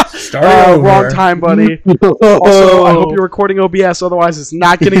 Start Oh, over. wrong time, buddy. Also, I hope you're recording OBS, otherwise it's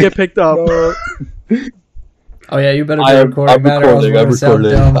not gonna get picked up. Oh yeah, you better be I'm recording, Matt, or else recording. we're I'm gonna sound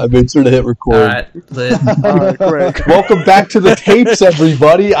recording. dumb. I made sure to hit record. All right, lit. Alright, great. Welcome back to the tapes,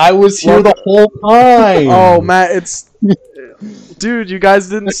 everybody. I was here the whole time. Oh, Matt, it's... Dude, you guys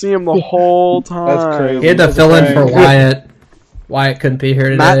didn't see him the whole time. That's crazy. He had to That's fill in for right. Wyatt. Wyatt couldn't be here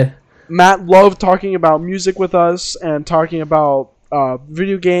today. Matt loved talking about music with us and talking about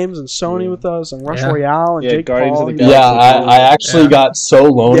video games and Sony with us and Rush Yeah. Royale and Yeah, Jake Guardians Paul. of the Yeah, Galaxy. I actually Yeah. got so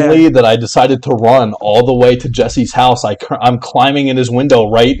lonely that I decided to run all the way to Jesse's house. I'm climbing in his window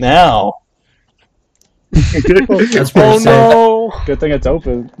right now. That's pretty Oh sick. no! Good thing it's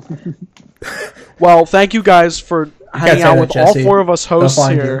open. Well, thank you guys for hanging say out that, with Jesse. all four of us hosts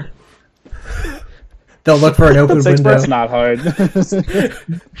find here. They'll look for an open Thanks, window. It's not hard.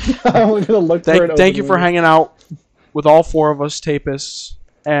 I'm gonna look for an Thank you open for window. hanging out with all four of us tapists,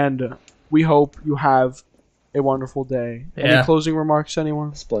 and we hope you have a wonderful day. Any Yeah. closing remarks,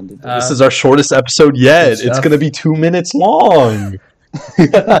 anyone? Splendid. Uh, This is our shortest episode yet. Good It's stuff. going to be 2 minutes long.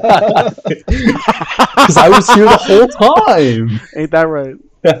 Because I was here the whole time. Ain't that right?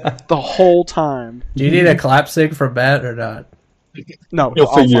 The whole time. Do you need a clap sync from Matt or not? No, You'll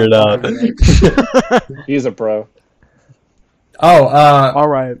I'll figure it out. find it. He's a pro. Oh, All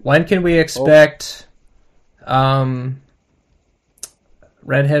right. when can we expect Red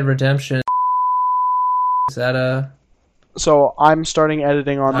Dead Redemption? Is that a... So I'm starting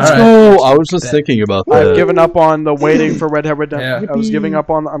editing on All this. right. Oh, I was just thinking about that. I've given up on the waiting for Red Dead Redemption. Yeah. I'm giving up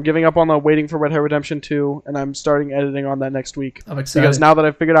on the waiting for Red Dead Redemption 2, and I'm starting editing on that next week. I'm excited. Because now that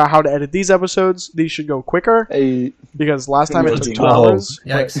I've figured out how to edit these episodes, these should go quicker. Hey, Because last time it took 2 Oh, hours.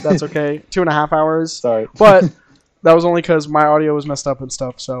 But yikes. that's okay. 2.5 hours. sorry. But that was only because my audio was messed up and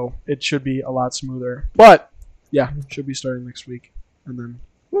stuff, so it should be a lot smoother. But yeah, should be starting next week, and then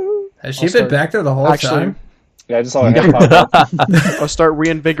Has she I'll been start- back there the whole Actually- time? Yeah, I just saw a head pop up. I'll start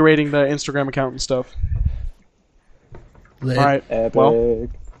reinvigorating the Instagram account and stuff. Lit. All right, Epic. well,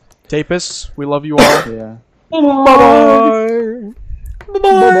 tapists, we love you all. Yeah. Bye.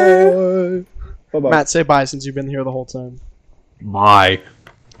 Bye. Bye-bye. Matt, say bye since you've been here the whole time. My.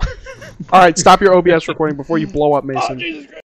 All right, stop your OBS recording before you blow up Mason.